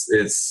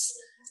it's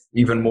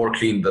even more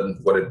clean than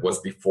what it was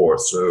before.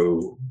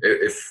 So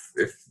if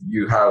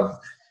you have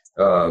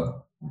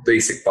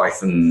basic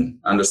Python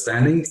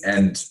understanding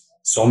and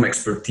some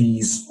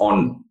expertise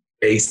on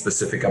a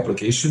specific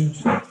application,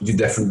 you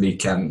definitely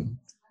can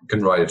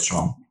write a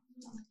charm.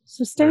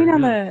 So staying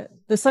on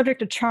the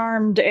subject of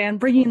Charmed and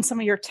bringing in some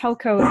of your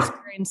telco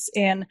experience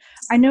in,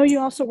 I know you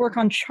also work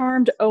on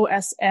Charmed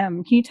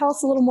OSM. Can you tell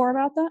us a little more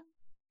about that?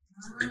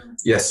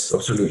 Yes,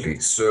 absolutely.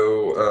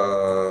 So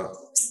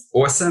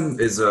OSM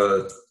is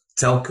a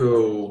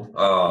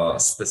telco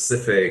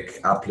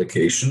specific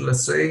application,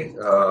 let's say.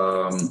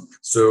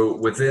 So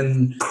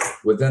within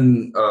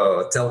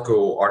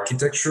telco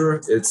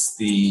architecture, it's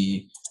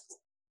the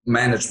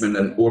management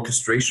and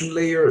orchestration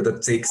layer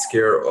that takes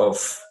care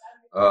of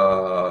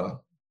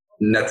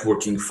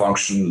networking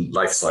function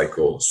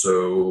lifecycle.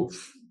 So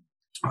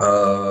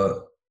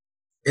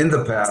in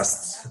the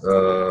past,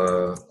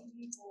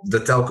 the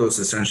telcos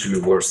essentially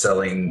were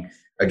selling,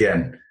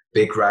 again,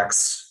 big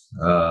racks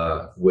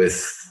with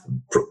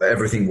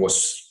everything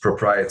was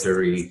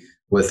proprietary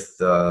with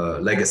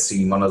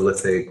legacy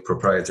monolithic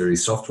proprietary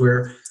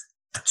software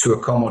to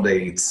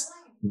accommodate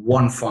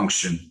one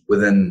function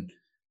within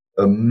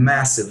a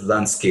massive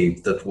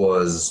landscape that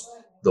was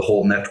the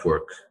whole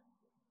network.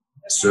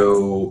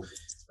 So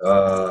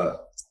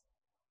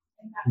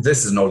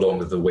this is no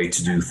longer the way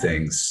to do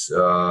things.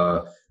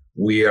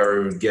 We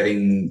are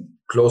getting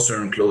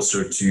closer and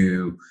closer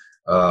to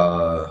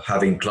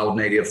having cloud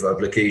native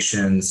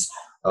applications.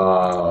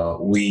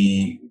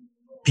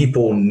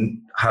 People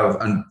have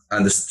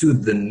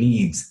understood the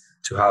need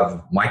to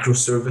have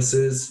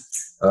microservices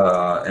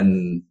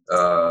and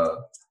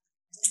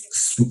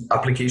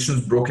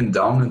applications broken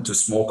down into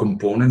small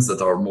components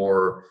that are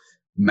more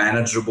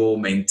manageable,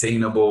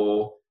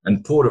 maintainable,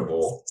 and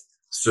portable.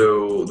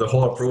 So the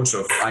whole approach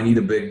of I need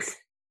a big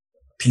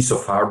piece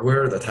of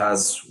hardware that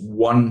has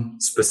one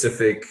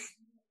specific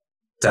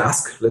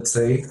task, let's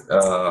say,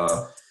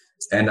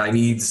 and I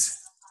need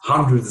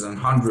hundreds and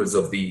hundreds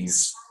of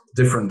these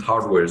different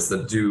hardwares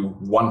that do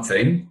one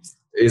thing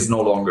is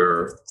no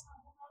longer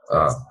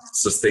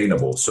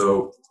sustainable.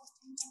 So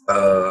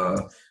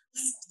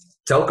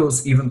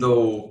telcos, even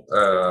though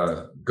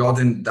got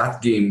in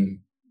that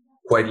game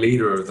quite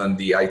later than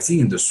the IT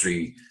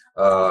industry,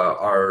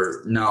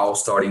 are now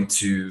starting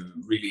to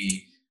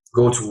really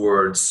go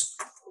towards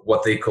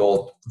what they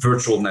call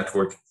virtual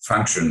network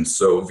functions,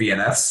 so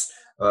VNFs.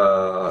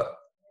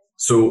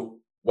 So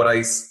what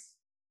I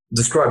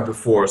described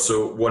before,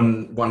 so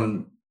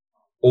one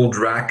old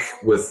rack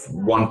with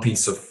one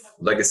piece of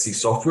legacy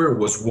software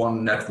was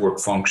one network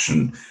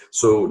function.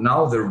 So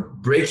now they're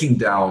breaking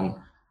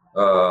down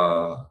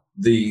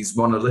these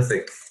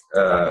monolithic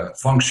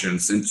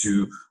functions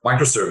into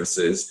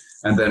microservices,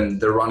 and then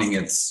they're running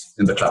it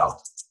in the cloud.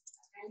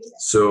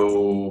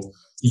 So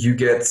you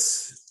get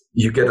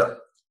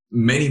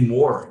many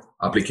more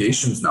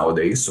applications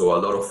nowadays, so a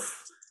lot of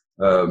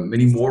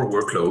many more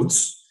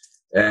workloads,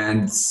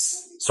 and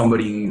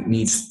somebody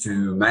needs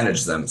to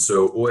manage them.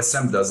 So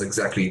OSM does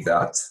exactly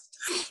that.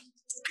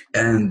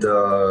 And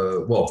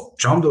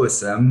Charmed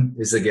OSM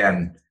is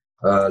again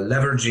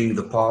leveraging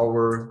the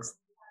power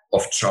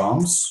of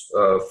Charms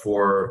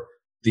for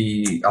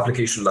the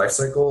application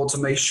lifecycle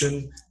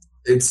automation.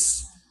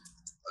 It's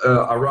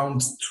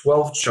around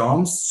 12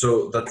 Charms,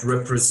 so that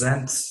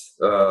represent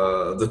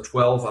the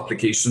 12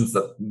 applications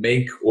that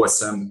make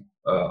OSM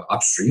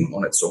upstream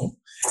on its own.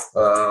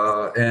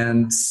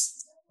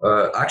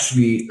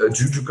 Actually, a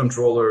Juju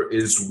controller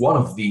is one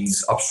of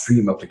these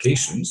upstream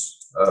applications.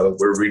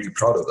 We're really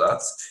proud of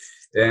that.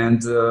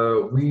 And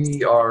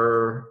we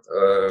are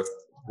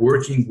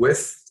working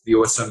with the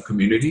OSM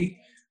community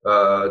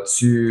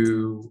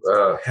to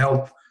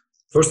help,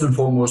 first and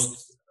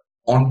foremost,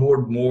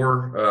 onboard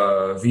more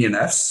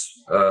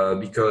VNFs,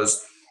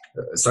 because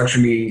it's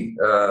actually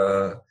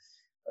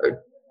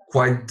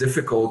quite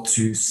difficult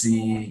to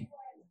see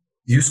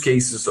use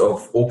cases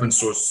of open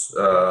source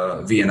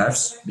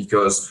VNFs,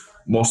 because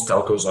most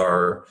telcos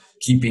are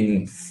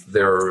keeping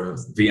their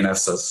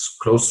VNFs as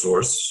closed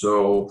source.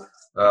 So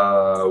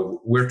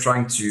we're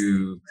trying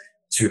to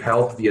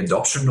help the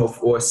adoption of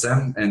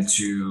OSM and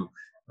to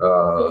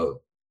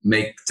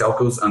make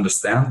telcos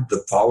understand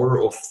the power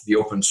of the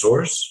open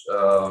source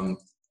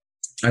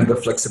and the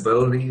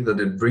flexibility that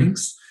it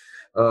brings.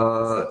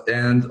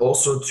 And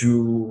also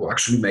to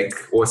actually make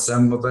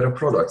OSM a better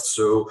product.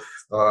 So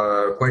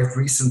quite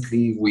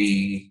recently,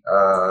 we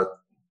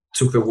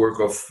took the work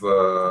of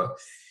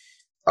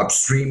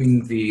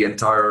upstreaming the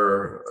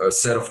entire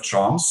set of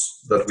charms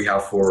that we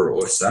have for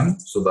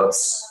OSM. So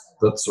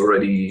that's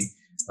already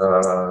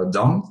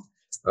done.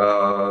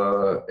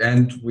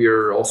 And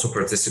we're also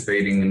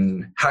participating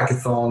in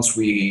hackathons.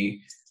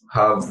 We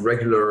have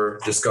regular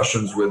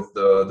discussions with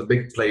the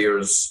big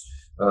players.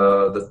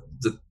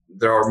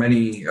 There are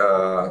many,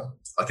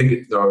 I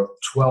think there are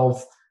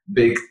 12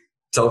 big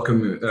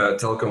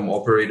telecom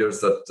operators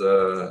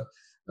that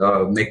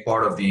make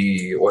part of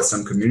the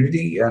OSM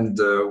community, and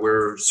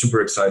we're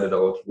super excited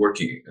about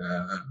working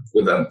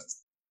with them.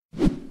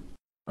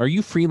 Are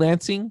you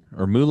freelancing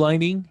or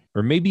moonlighting?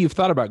 Or maybe you've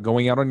thought about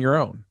going out on your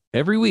own?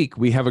 Every week,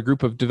 we have a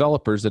group of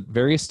developers at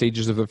various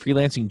stages of the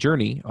freelancing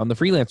journey on the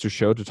Freelancer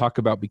Show to talk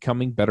about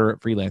becoming better at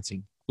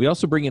freelancing. We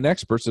also bring in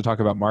experts to talk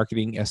about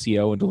marketing,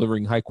 SEO, and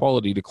delivering high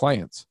quality to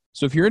clients.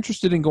 So if you're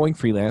interested in going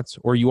freelance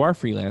or you are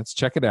freelance,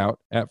 check it out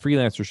at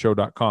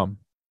freelancershow.com.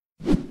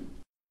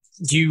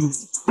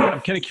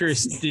 I'm kind of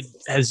curious,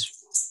 has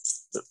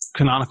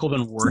Canonical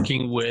been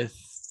working with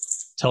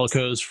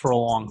telcos for a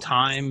long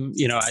time?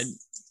 You know,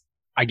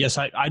 I guess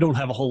I don't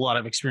have a whole lot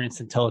of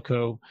experience in the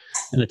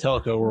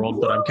telco world,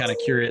 but I'm kind of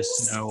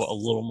curious to know a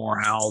little more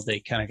how they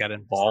kind of got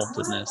involved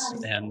in this,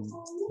 and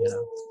you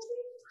know.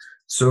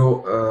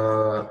 So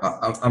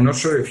I'm not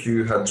sure if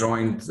you had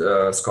joined,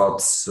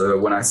 Scott,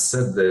 when I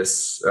said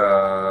this.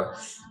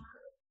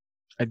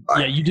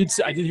 You did.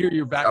 I did hear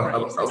your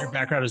background. Your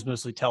background is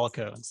mostly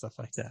telco and stuff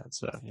like that.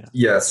 So yeah.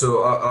 Yeah.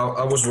 So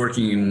I was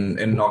working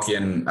in Nokia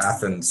in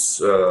Athens.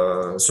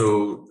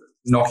 So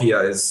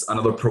Nokia is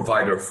another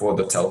provider for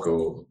the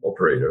telco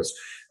operators.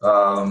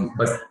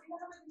 But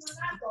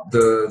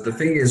the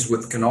thing is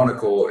with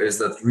Canonical is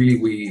that really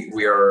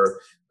we are.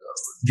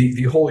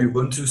 The whole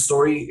Ubuntu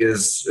story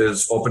is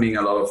opening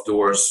a lot of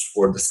doors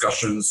for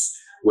discussions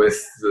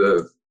with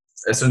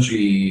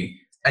essentially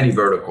any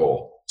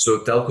vertical. So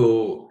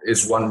telco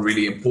is one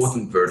really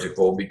important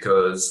vertical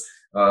because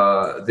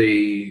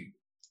they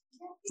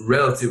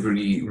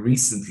relatively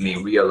recently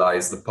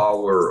realized the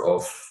power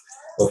of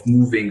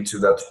moving to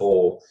that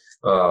whole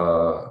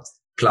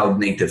cloud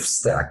native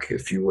stack,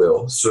 if you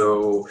will.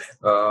 So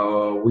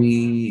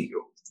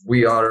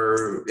we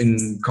are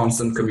in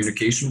constant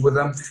communication with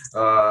them.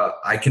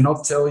 I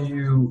cannot tell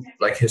you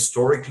like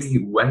historically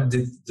when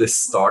did this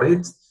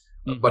started,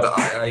 but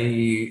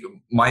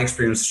my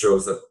experience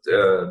shows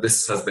that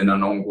this has been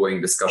an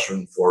ongoing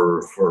discussion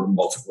for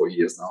multiple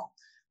years now.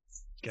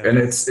 Okay. And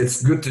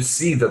it's good to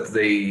see that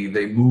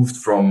they moved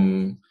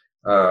from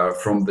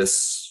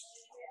this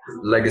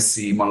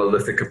legacy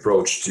monolithic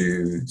approach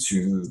to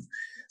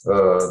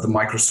the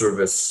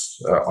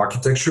microservice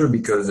architecture,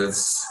 because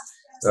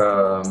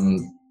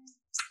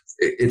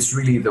it's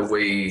really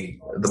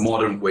the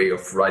modern way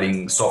of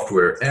writing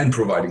software and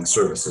providing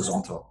services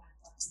on top.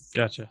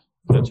 Gotcha.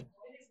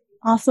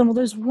 Awesome. Well,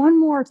 there's one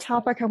more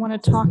topic I want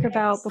to talk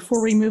about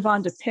before we move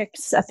on to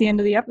picks at the end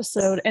of the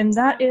episode, and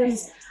that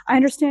is, I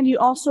understand you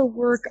also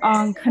work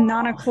on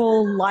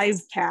Canonical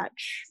Live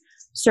Patch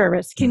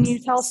service. Can you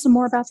tell us some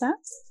more about that?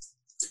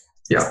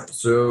 Yeah,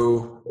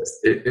 so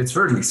it's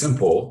fairly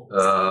simple.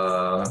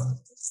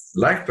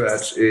 Live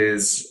Patch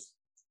is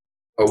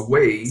a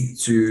way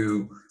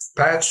to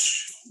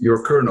patch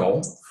your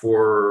kernel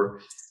for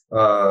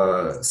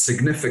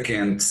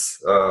significant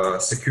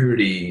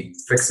security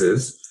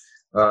fixes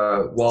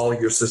while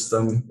your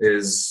system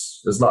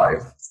is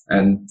live,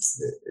 and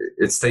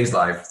it stays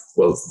live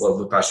while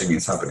the patching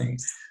is happening.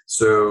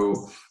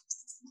 So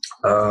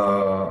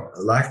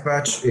Live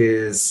Patch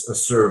is a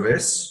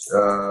service.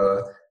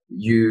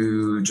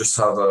 You just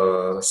have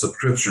a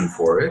subscription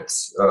for it.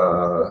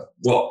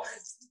 Well,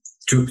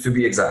 to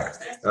be exact,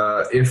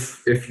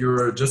 if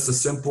you're just a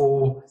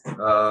simple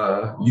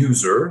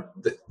user,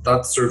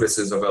 that service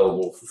is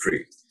available for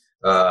free.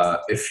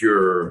 If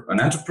you're an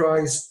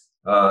enterprise,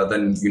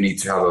 then you need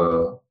to have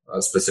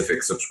a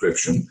specific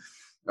subscription.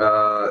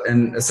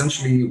 And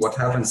essentially what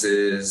happens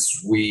is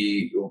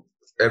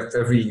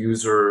every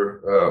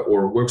user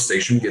or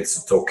workstation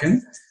gets a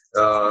token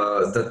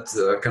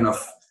that kind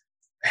of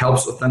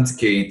helps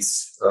authenticate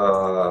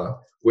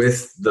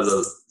with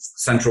the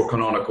central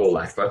canonical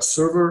Live Patch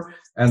server,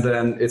 and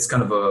then it's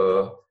kind of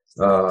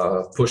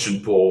a push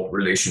and pull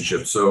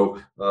relationship. So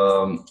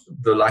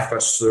the Live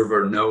Patch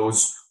server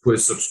knows who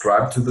is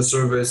subscribed to the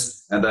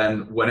service, and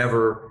then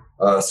whenever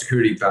a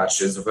security patch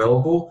is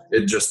available,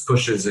 it just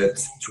pushes it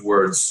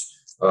towards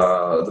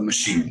the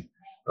machine.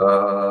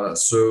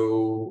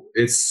 So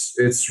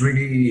it's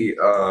really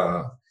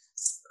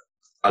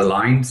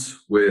aligned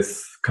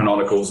with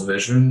Canonical's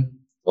vision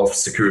of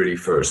security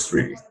first,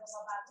 really.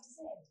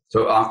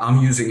 So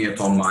I'm using it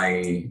on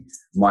my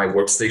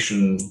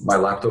workstation, my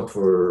laptop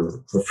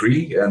for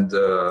free, and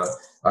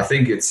I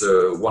think it's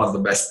one of the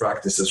best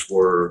practices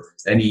for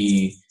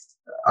any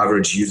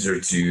average user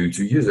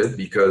to use it,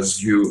 because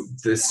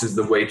this is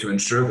the way to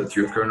ensure that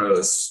your kernel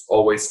is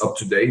always up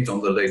to date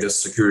on the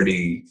latest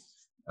security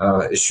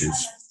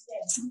issues.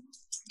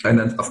 And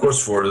then, of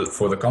course,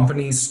 for the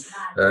companies,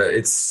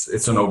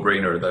 it's a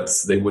no-brainer that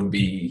they would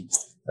be.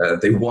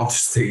 They want to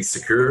stay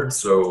secured,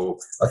 so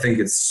I think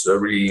it's a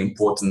really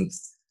important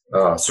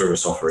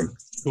service offering.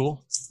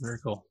 Cool, very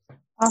cool.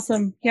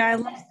 Awesome. Yeah, I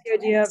love the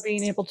idea of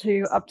being able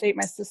to update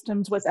my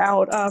systems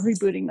without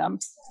rebooting them.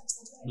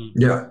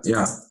 Yeah,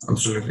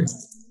 absolutely.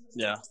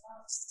 Yeah.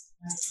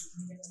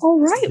 All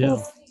right. Yeah.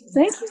 Well,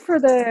 thank you for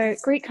the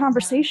great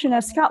conversation.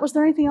 Scott, was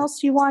there anything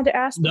else you wanted to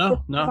ask?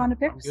 No, on to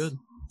picks? I'm good.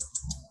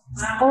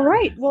 All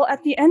right. Well,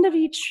 at the end of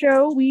each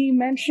show,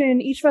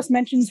 each of us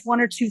mentions one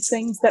or two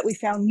things that we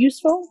found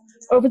useful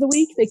over the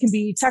week. They can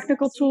be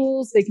technical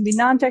tools, they can be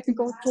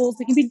non-technical tools,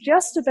 they can be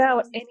just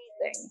about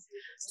anything.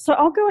 So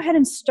I'll go ahead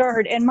and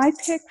start. And my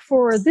pick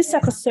for this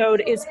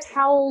episode is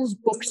Powell's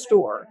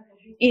Bookstore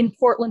in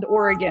Portland,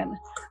 Oregon.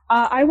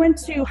 I went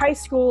to high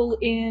school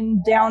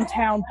in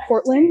downtown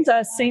Portland,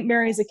 St.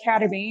 Mary's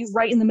Academy,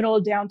 right in the middle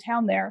of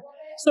downtown there.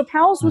 So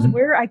Powell's was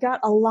where I got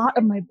a lot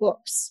of my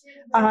books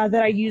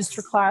that I used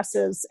for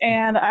classes.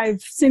 And I've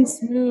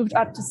since moved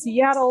up to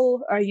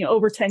Seattle,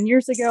 over 10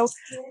 years ago.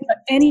 But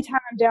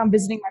anytime I'm down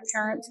visiting my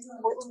parents in the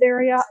Portland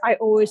area, I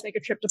always make a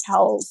trip to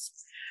Powell's.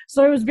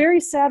 So I was very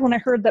sad when I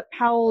heard that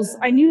Powell's,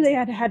 I knew they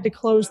had to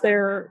close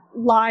their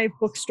live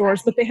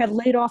bookstores, but they had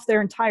laid off their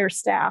entire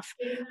staff.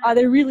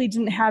 They really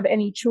didn't have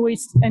any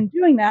choice in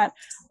doing that.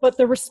 But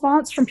the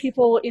response from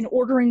people in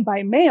ordering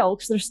by mail,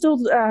 because they're still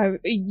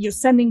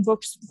sending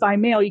books by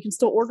mail, you can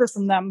still order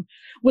from them,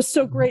 was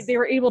so great. They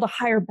were able to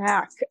hire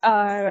back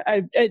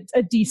a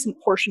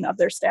decent portion of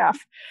their staff.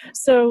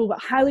 So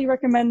highly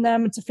recommend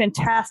them. It's a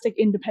fantastic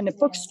independent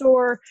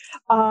bookstore.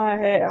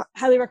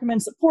 Highly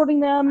recommend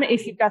supporting them.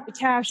 If you've got the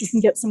cash, you can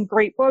get some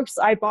great books.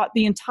 I bought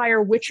the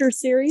entire Witcher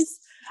series,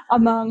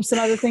 among some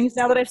other things.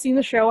 Now that I've seen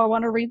the show, I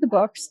want to read the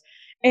books.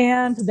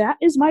 And that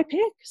is my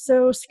pick.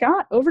 So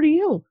Scott, over to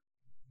you.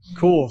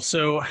 Cool.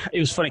 So it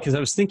was funny because I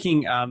was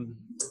thinking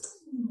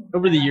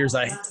over the years,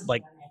 I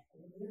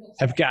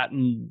have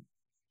gotten,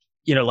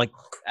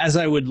 as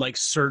I would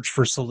search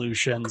for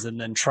solutions and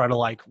then try to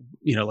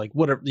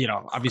whatever,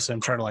 obviously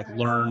I'm trying to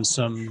learn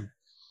some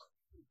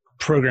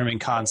programming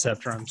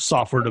concept or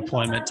software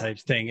deployment type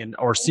thing, and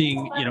or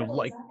seeing,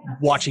 like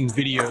watching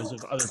videos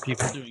of other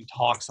people doing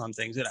talks on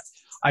things.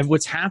 And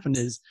what's happened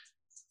is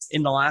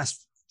in the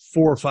last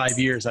 4 or 5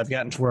 years, I've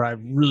gotten to where I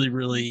really,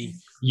 really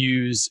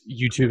use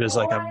YouTube as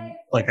like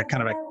a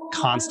kind of a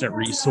constant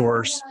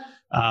resource.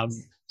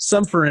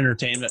 Some for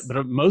entertainment,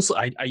 but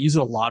mostly I use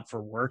it a lot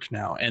for work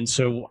now. And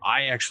so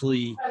I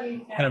actually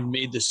kind of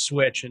made the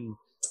switch and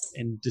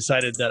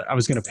decided that I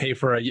was going to pay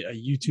for a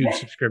YouTube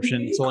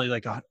subscription. It's only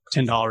like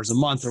 $10 a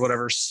month or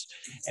whatever.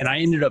 And I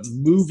ended up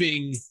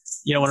moving,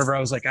 whenever I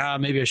was like,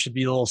 maybe I should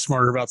be a little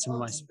smarter about some of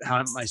my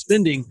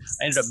spending,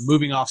 I ended up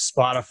moving off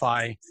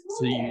Spotify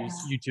to use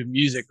YouTube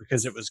Music,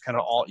 because it was kind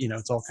of all,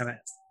 it's all kind of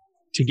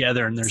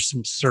together, and there's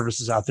some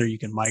services out there you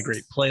can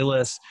migrate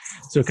playlists.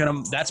 So kind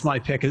of that's my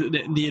pick.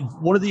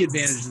 One of the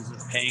advantages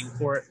of paying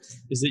for it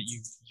is that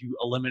you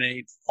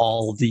eliminate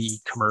all the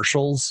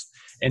commercials,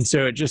 and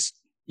so it just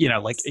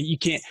like you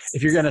can't,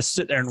 if you're gonna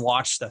sit there and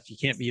watch stuff, you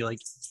can't be like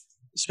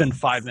spend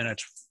 5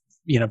 minutes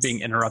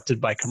being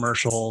interrupted by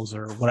commercials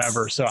or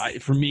whatever. So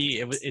for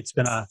me, it's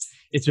been a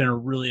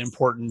really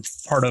important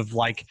part of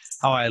like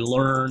how I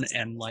learn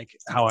and like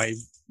how I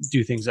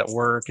do things at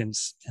work and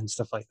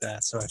stuff like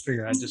that. So I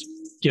figured I'd just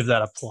give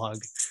that a plug.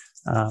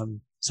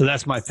 So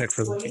that's my pick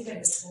for the week.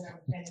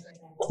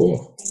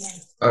 Cool.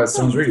 It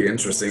sounds really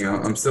interesting.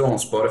 I'm still on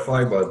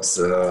Spotify, but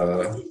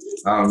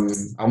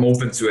I'm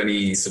open to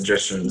any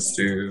suggestions.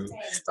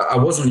 I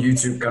was on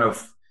YouTube, kind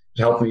of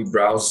helped me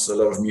browse a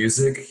lot of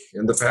music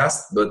in the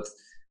past, but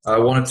I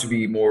wanted to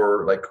be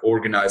more like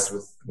organized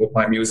with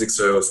my music,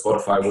 so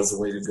Spotify was the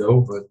way to go.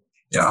 But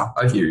yeah,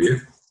 I hear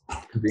you.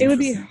 It would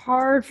be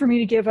hard for me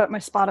to give up my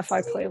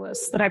Spotify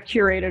playlist that I've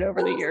curated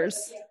over the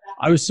years.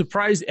 I was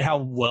surprised how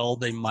well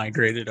they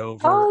migrated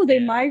over. Oh, they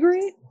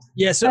migrate?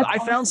 Yeah, so I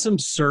found some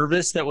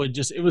service that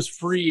it was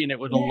free, and it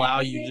would allow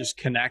you to just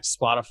connect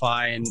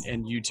Spotify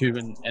and YouTube,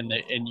 and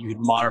you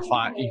could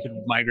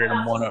migrate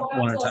them one at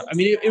a time. I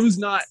mean, it was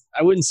not,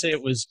 I wouldn't say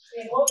it was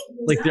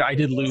like I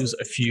did lose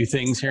a few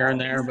things here and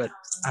there, but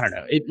I don't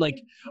know.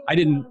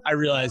 I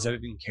realized I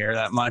didn't care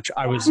that much.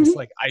 I was just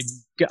like, I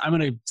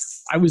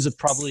was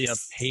probably a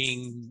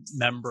paying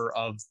member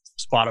of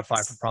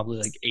Spotify for probably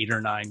like 8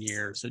 or 9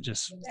 years. It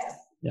just,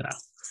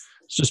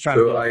 just trying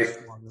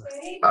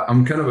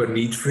I'm kind of a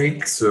neat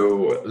freak,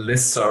 so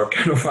lists are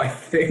kind of my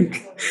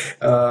thing.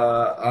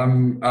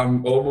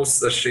 I'm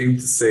almost ashamed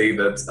to say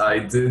that I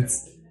did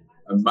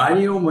a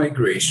manual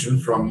migration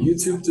from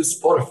YouTube to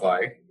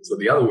Spotify, so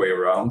the other way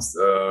around,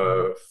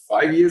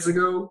 5 years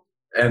ago.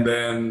 And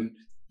then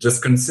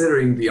just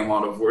considering the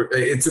amount of work,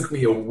 it took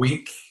me a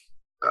week,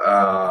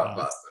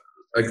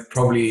 like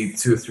probably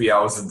 2 or 3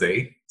 hours a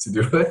day to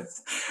do it.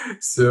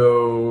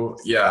 So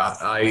yeah,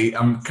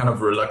 I'm kind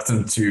of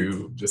reluctant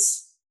to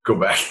just go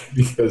back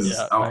because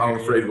I'm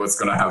afraid what's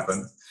going to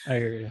happen. I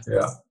hear you.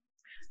 Yeah.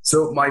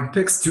 So my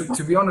picks,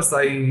 to be honest,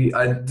 I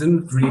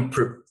didn't really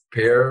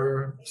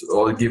prepare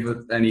or give it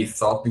any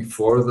thought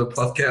before the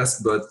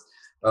podcast, but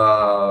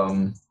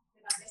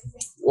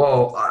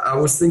I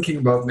was thinking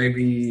about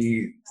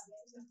maybe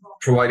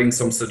providing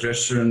some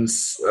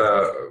suggestions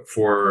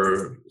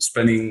for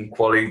spending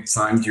quality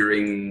time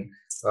during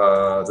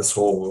this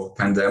whole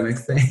pandemic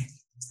thing.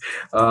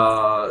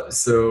 But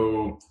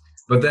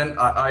then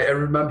I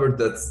remembered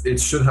that it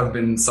should have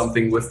been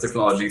something with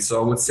technology.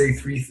 So I would say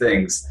 3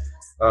 things.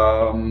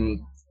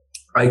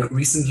 I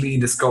recently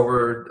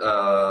discovered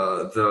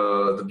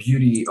the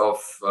beauty of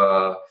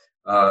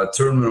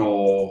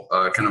Terminal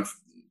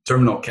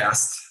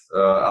Cast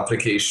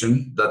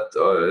application that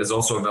is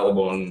also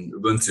available on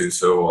Ubuntu.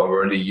 So I've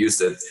already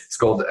used it. It's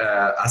called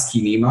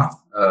ASCII Nima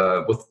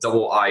with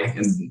double I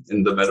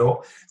in the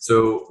middle.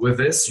 So with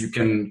this, you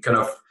can kind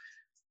of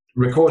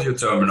record your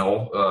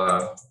terminal.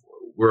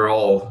 We're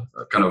all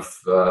kind of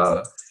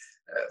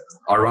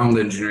around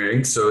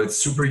engineering, so it's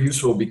super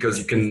useful because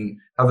you can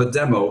have a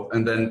demo,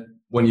 and then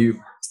when you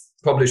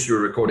publish your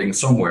recording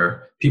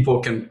somewhere,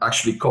 people can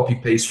actually copy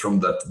paste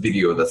from that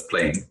video that's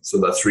playing. So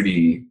that's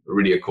really,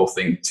 really a cool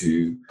thing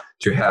to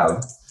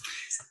have.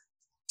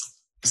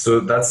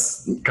 So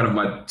that's kind of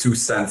my 2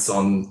 cents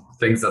on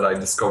things that I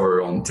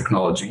discover on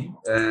technology.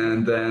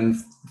 And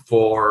then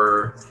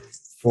for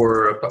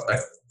a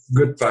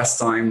good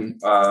pastime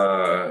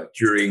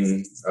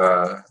during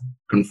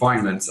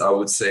confinement, I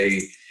would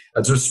say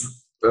I just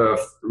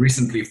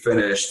recently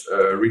finished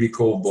a really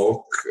cool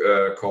book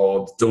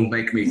called Don't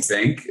Make Me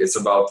Think. It's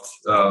about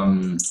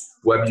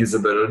web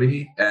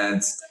usability,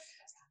 and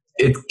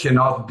it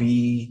cannot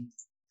be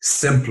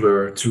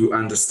simpler to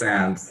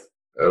understand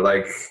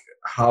like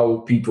how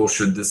people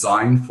should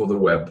design for the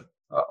web.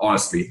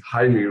 Honestly,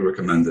 highly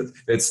recommended.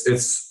 It's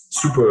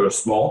super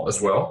small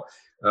as well.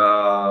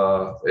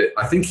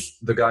 I think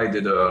the guy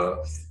did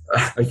a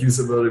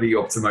usability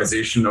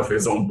optimization of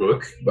his own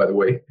book, by the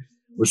way,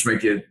 which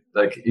make it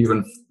like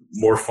even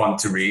more fun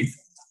to read.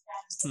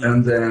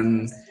 And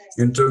then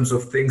in terms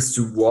of things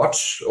to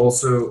watch,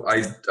 also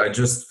I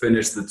just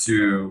finished the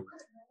 2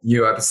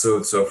 new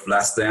episodes of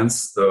Last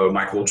Dance, the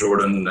Michael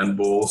Jordan and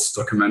Bulls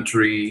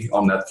documentary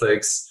on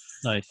Netflix.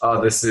 Nice.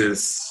 This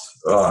is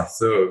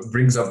So it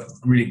brings up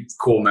really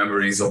cool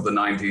memories of the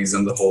 90s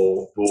and the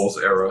whole Bulls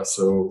era.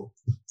 So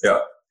yeah.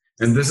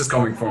 And this is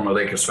coming from a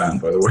Lakers fan,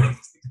 by the way.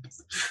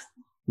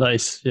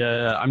 Nice.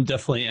 Yeah, I'm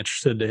definitely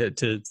interested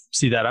to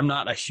see that. I'm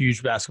not a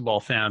huge basketball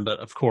fan, but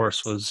of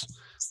course was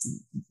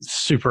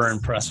super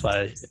impressed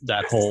by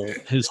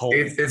his whole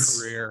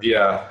career.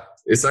 Yeah,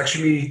 it's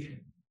actually,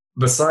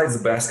 besides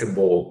the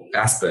basketball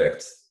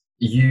aspect,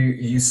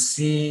 you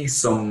see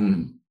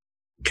some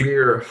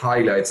clear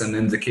highlights and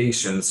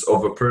indications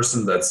of a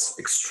person that's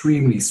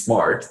extremely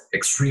smart,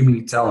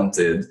 extremely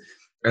talented,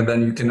 and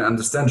then you can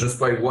understand just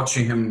by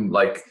watching him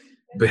like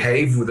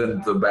behave within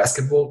the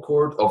basketball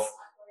court of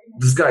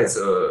this guy is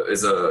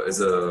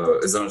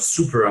a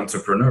super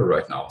entrepreneur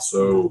right now.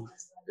 So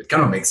it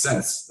kind of makes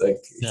sense. Like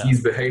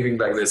he's behaving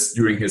like this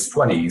during his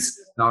 20s.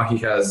 Now he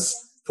has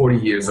 40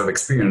 years of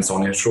experience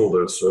on his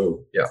shoulders.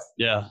 So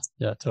yeah,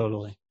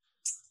 totally.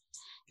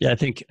 Yeah, I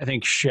think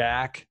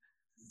Shaq,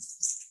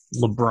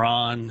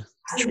 LeBron,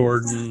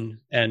 Jordan,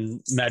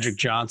 and Magic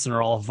Johnson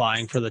are all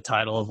vying for the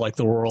title of like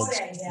the world's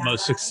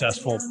most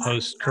successful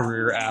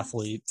post-career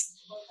athlete.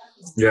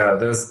 Yeah,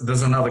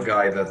 there's another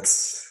guy that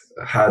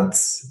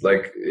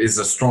is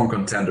a strong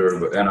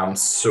contender, and I'm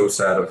so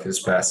sad of his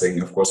passing.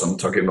 Of course, I'm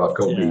talking about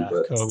Kobe.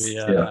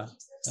 Kobe.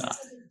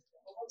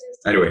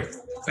 Anyway,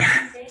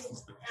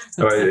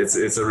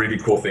 it's a really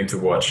cool thing to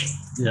watch.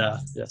 Yeah,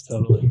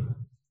 totally.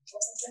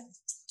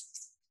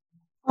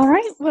 All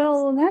right,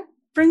 well, that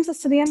brings us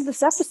to the end of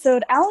this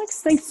episode.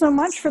 Alex, thanks so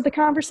much for the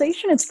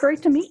conversation. It's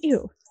great to meet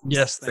you.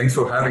 Yes. Thanks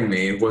for having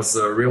me. It was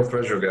a real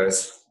pleasure,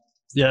 guys.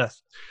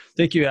 Yes.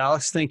 Thank you,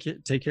 Alex. Thank you.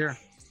 Take care.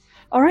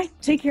 All right.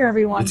 Take care,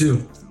 everyone. You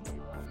too.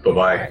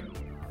 Bye-bye.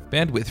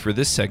 Bandwidth for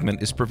this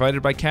segment is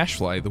provided by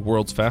CacheFly, the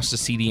world's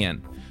fastest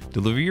CDN.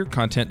 Deliver your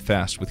content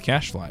fast with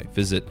CacheFly.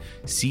 Visit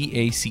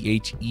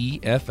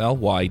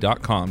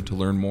CACHEFLY.com to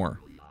learn more.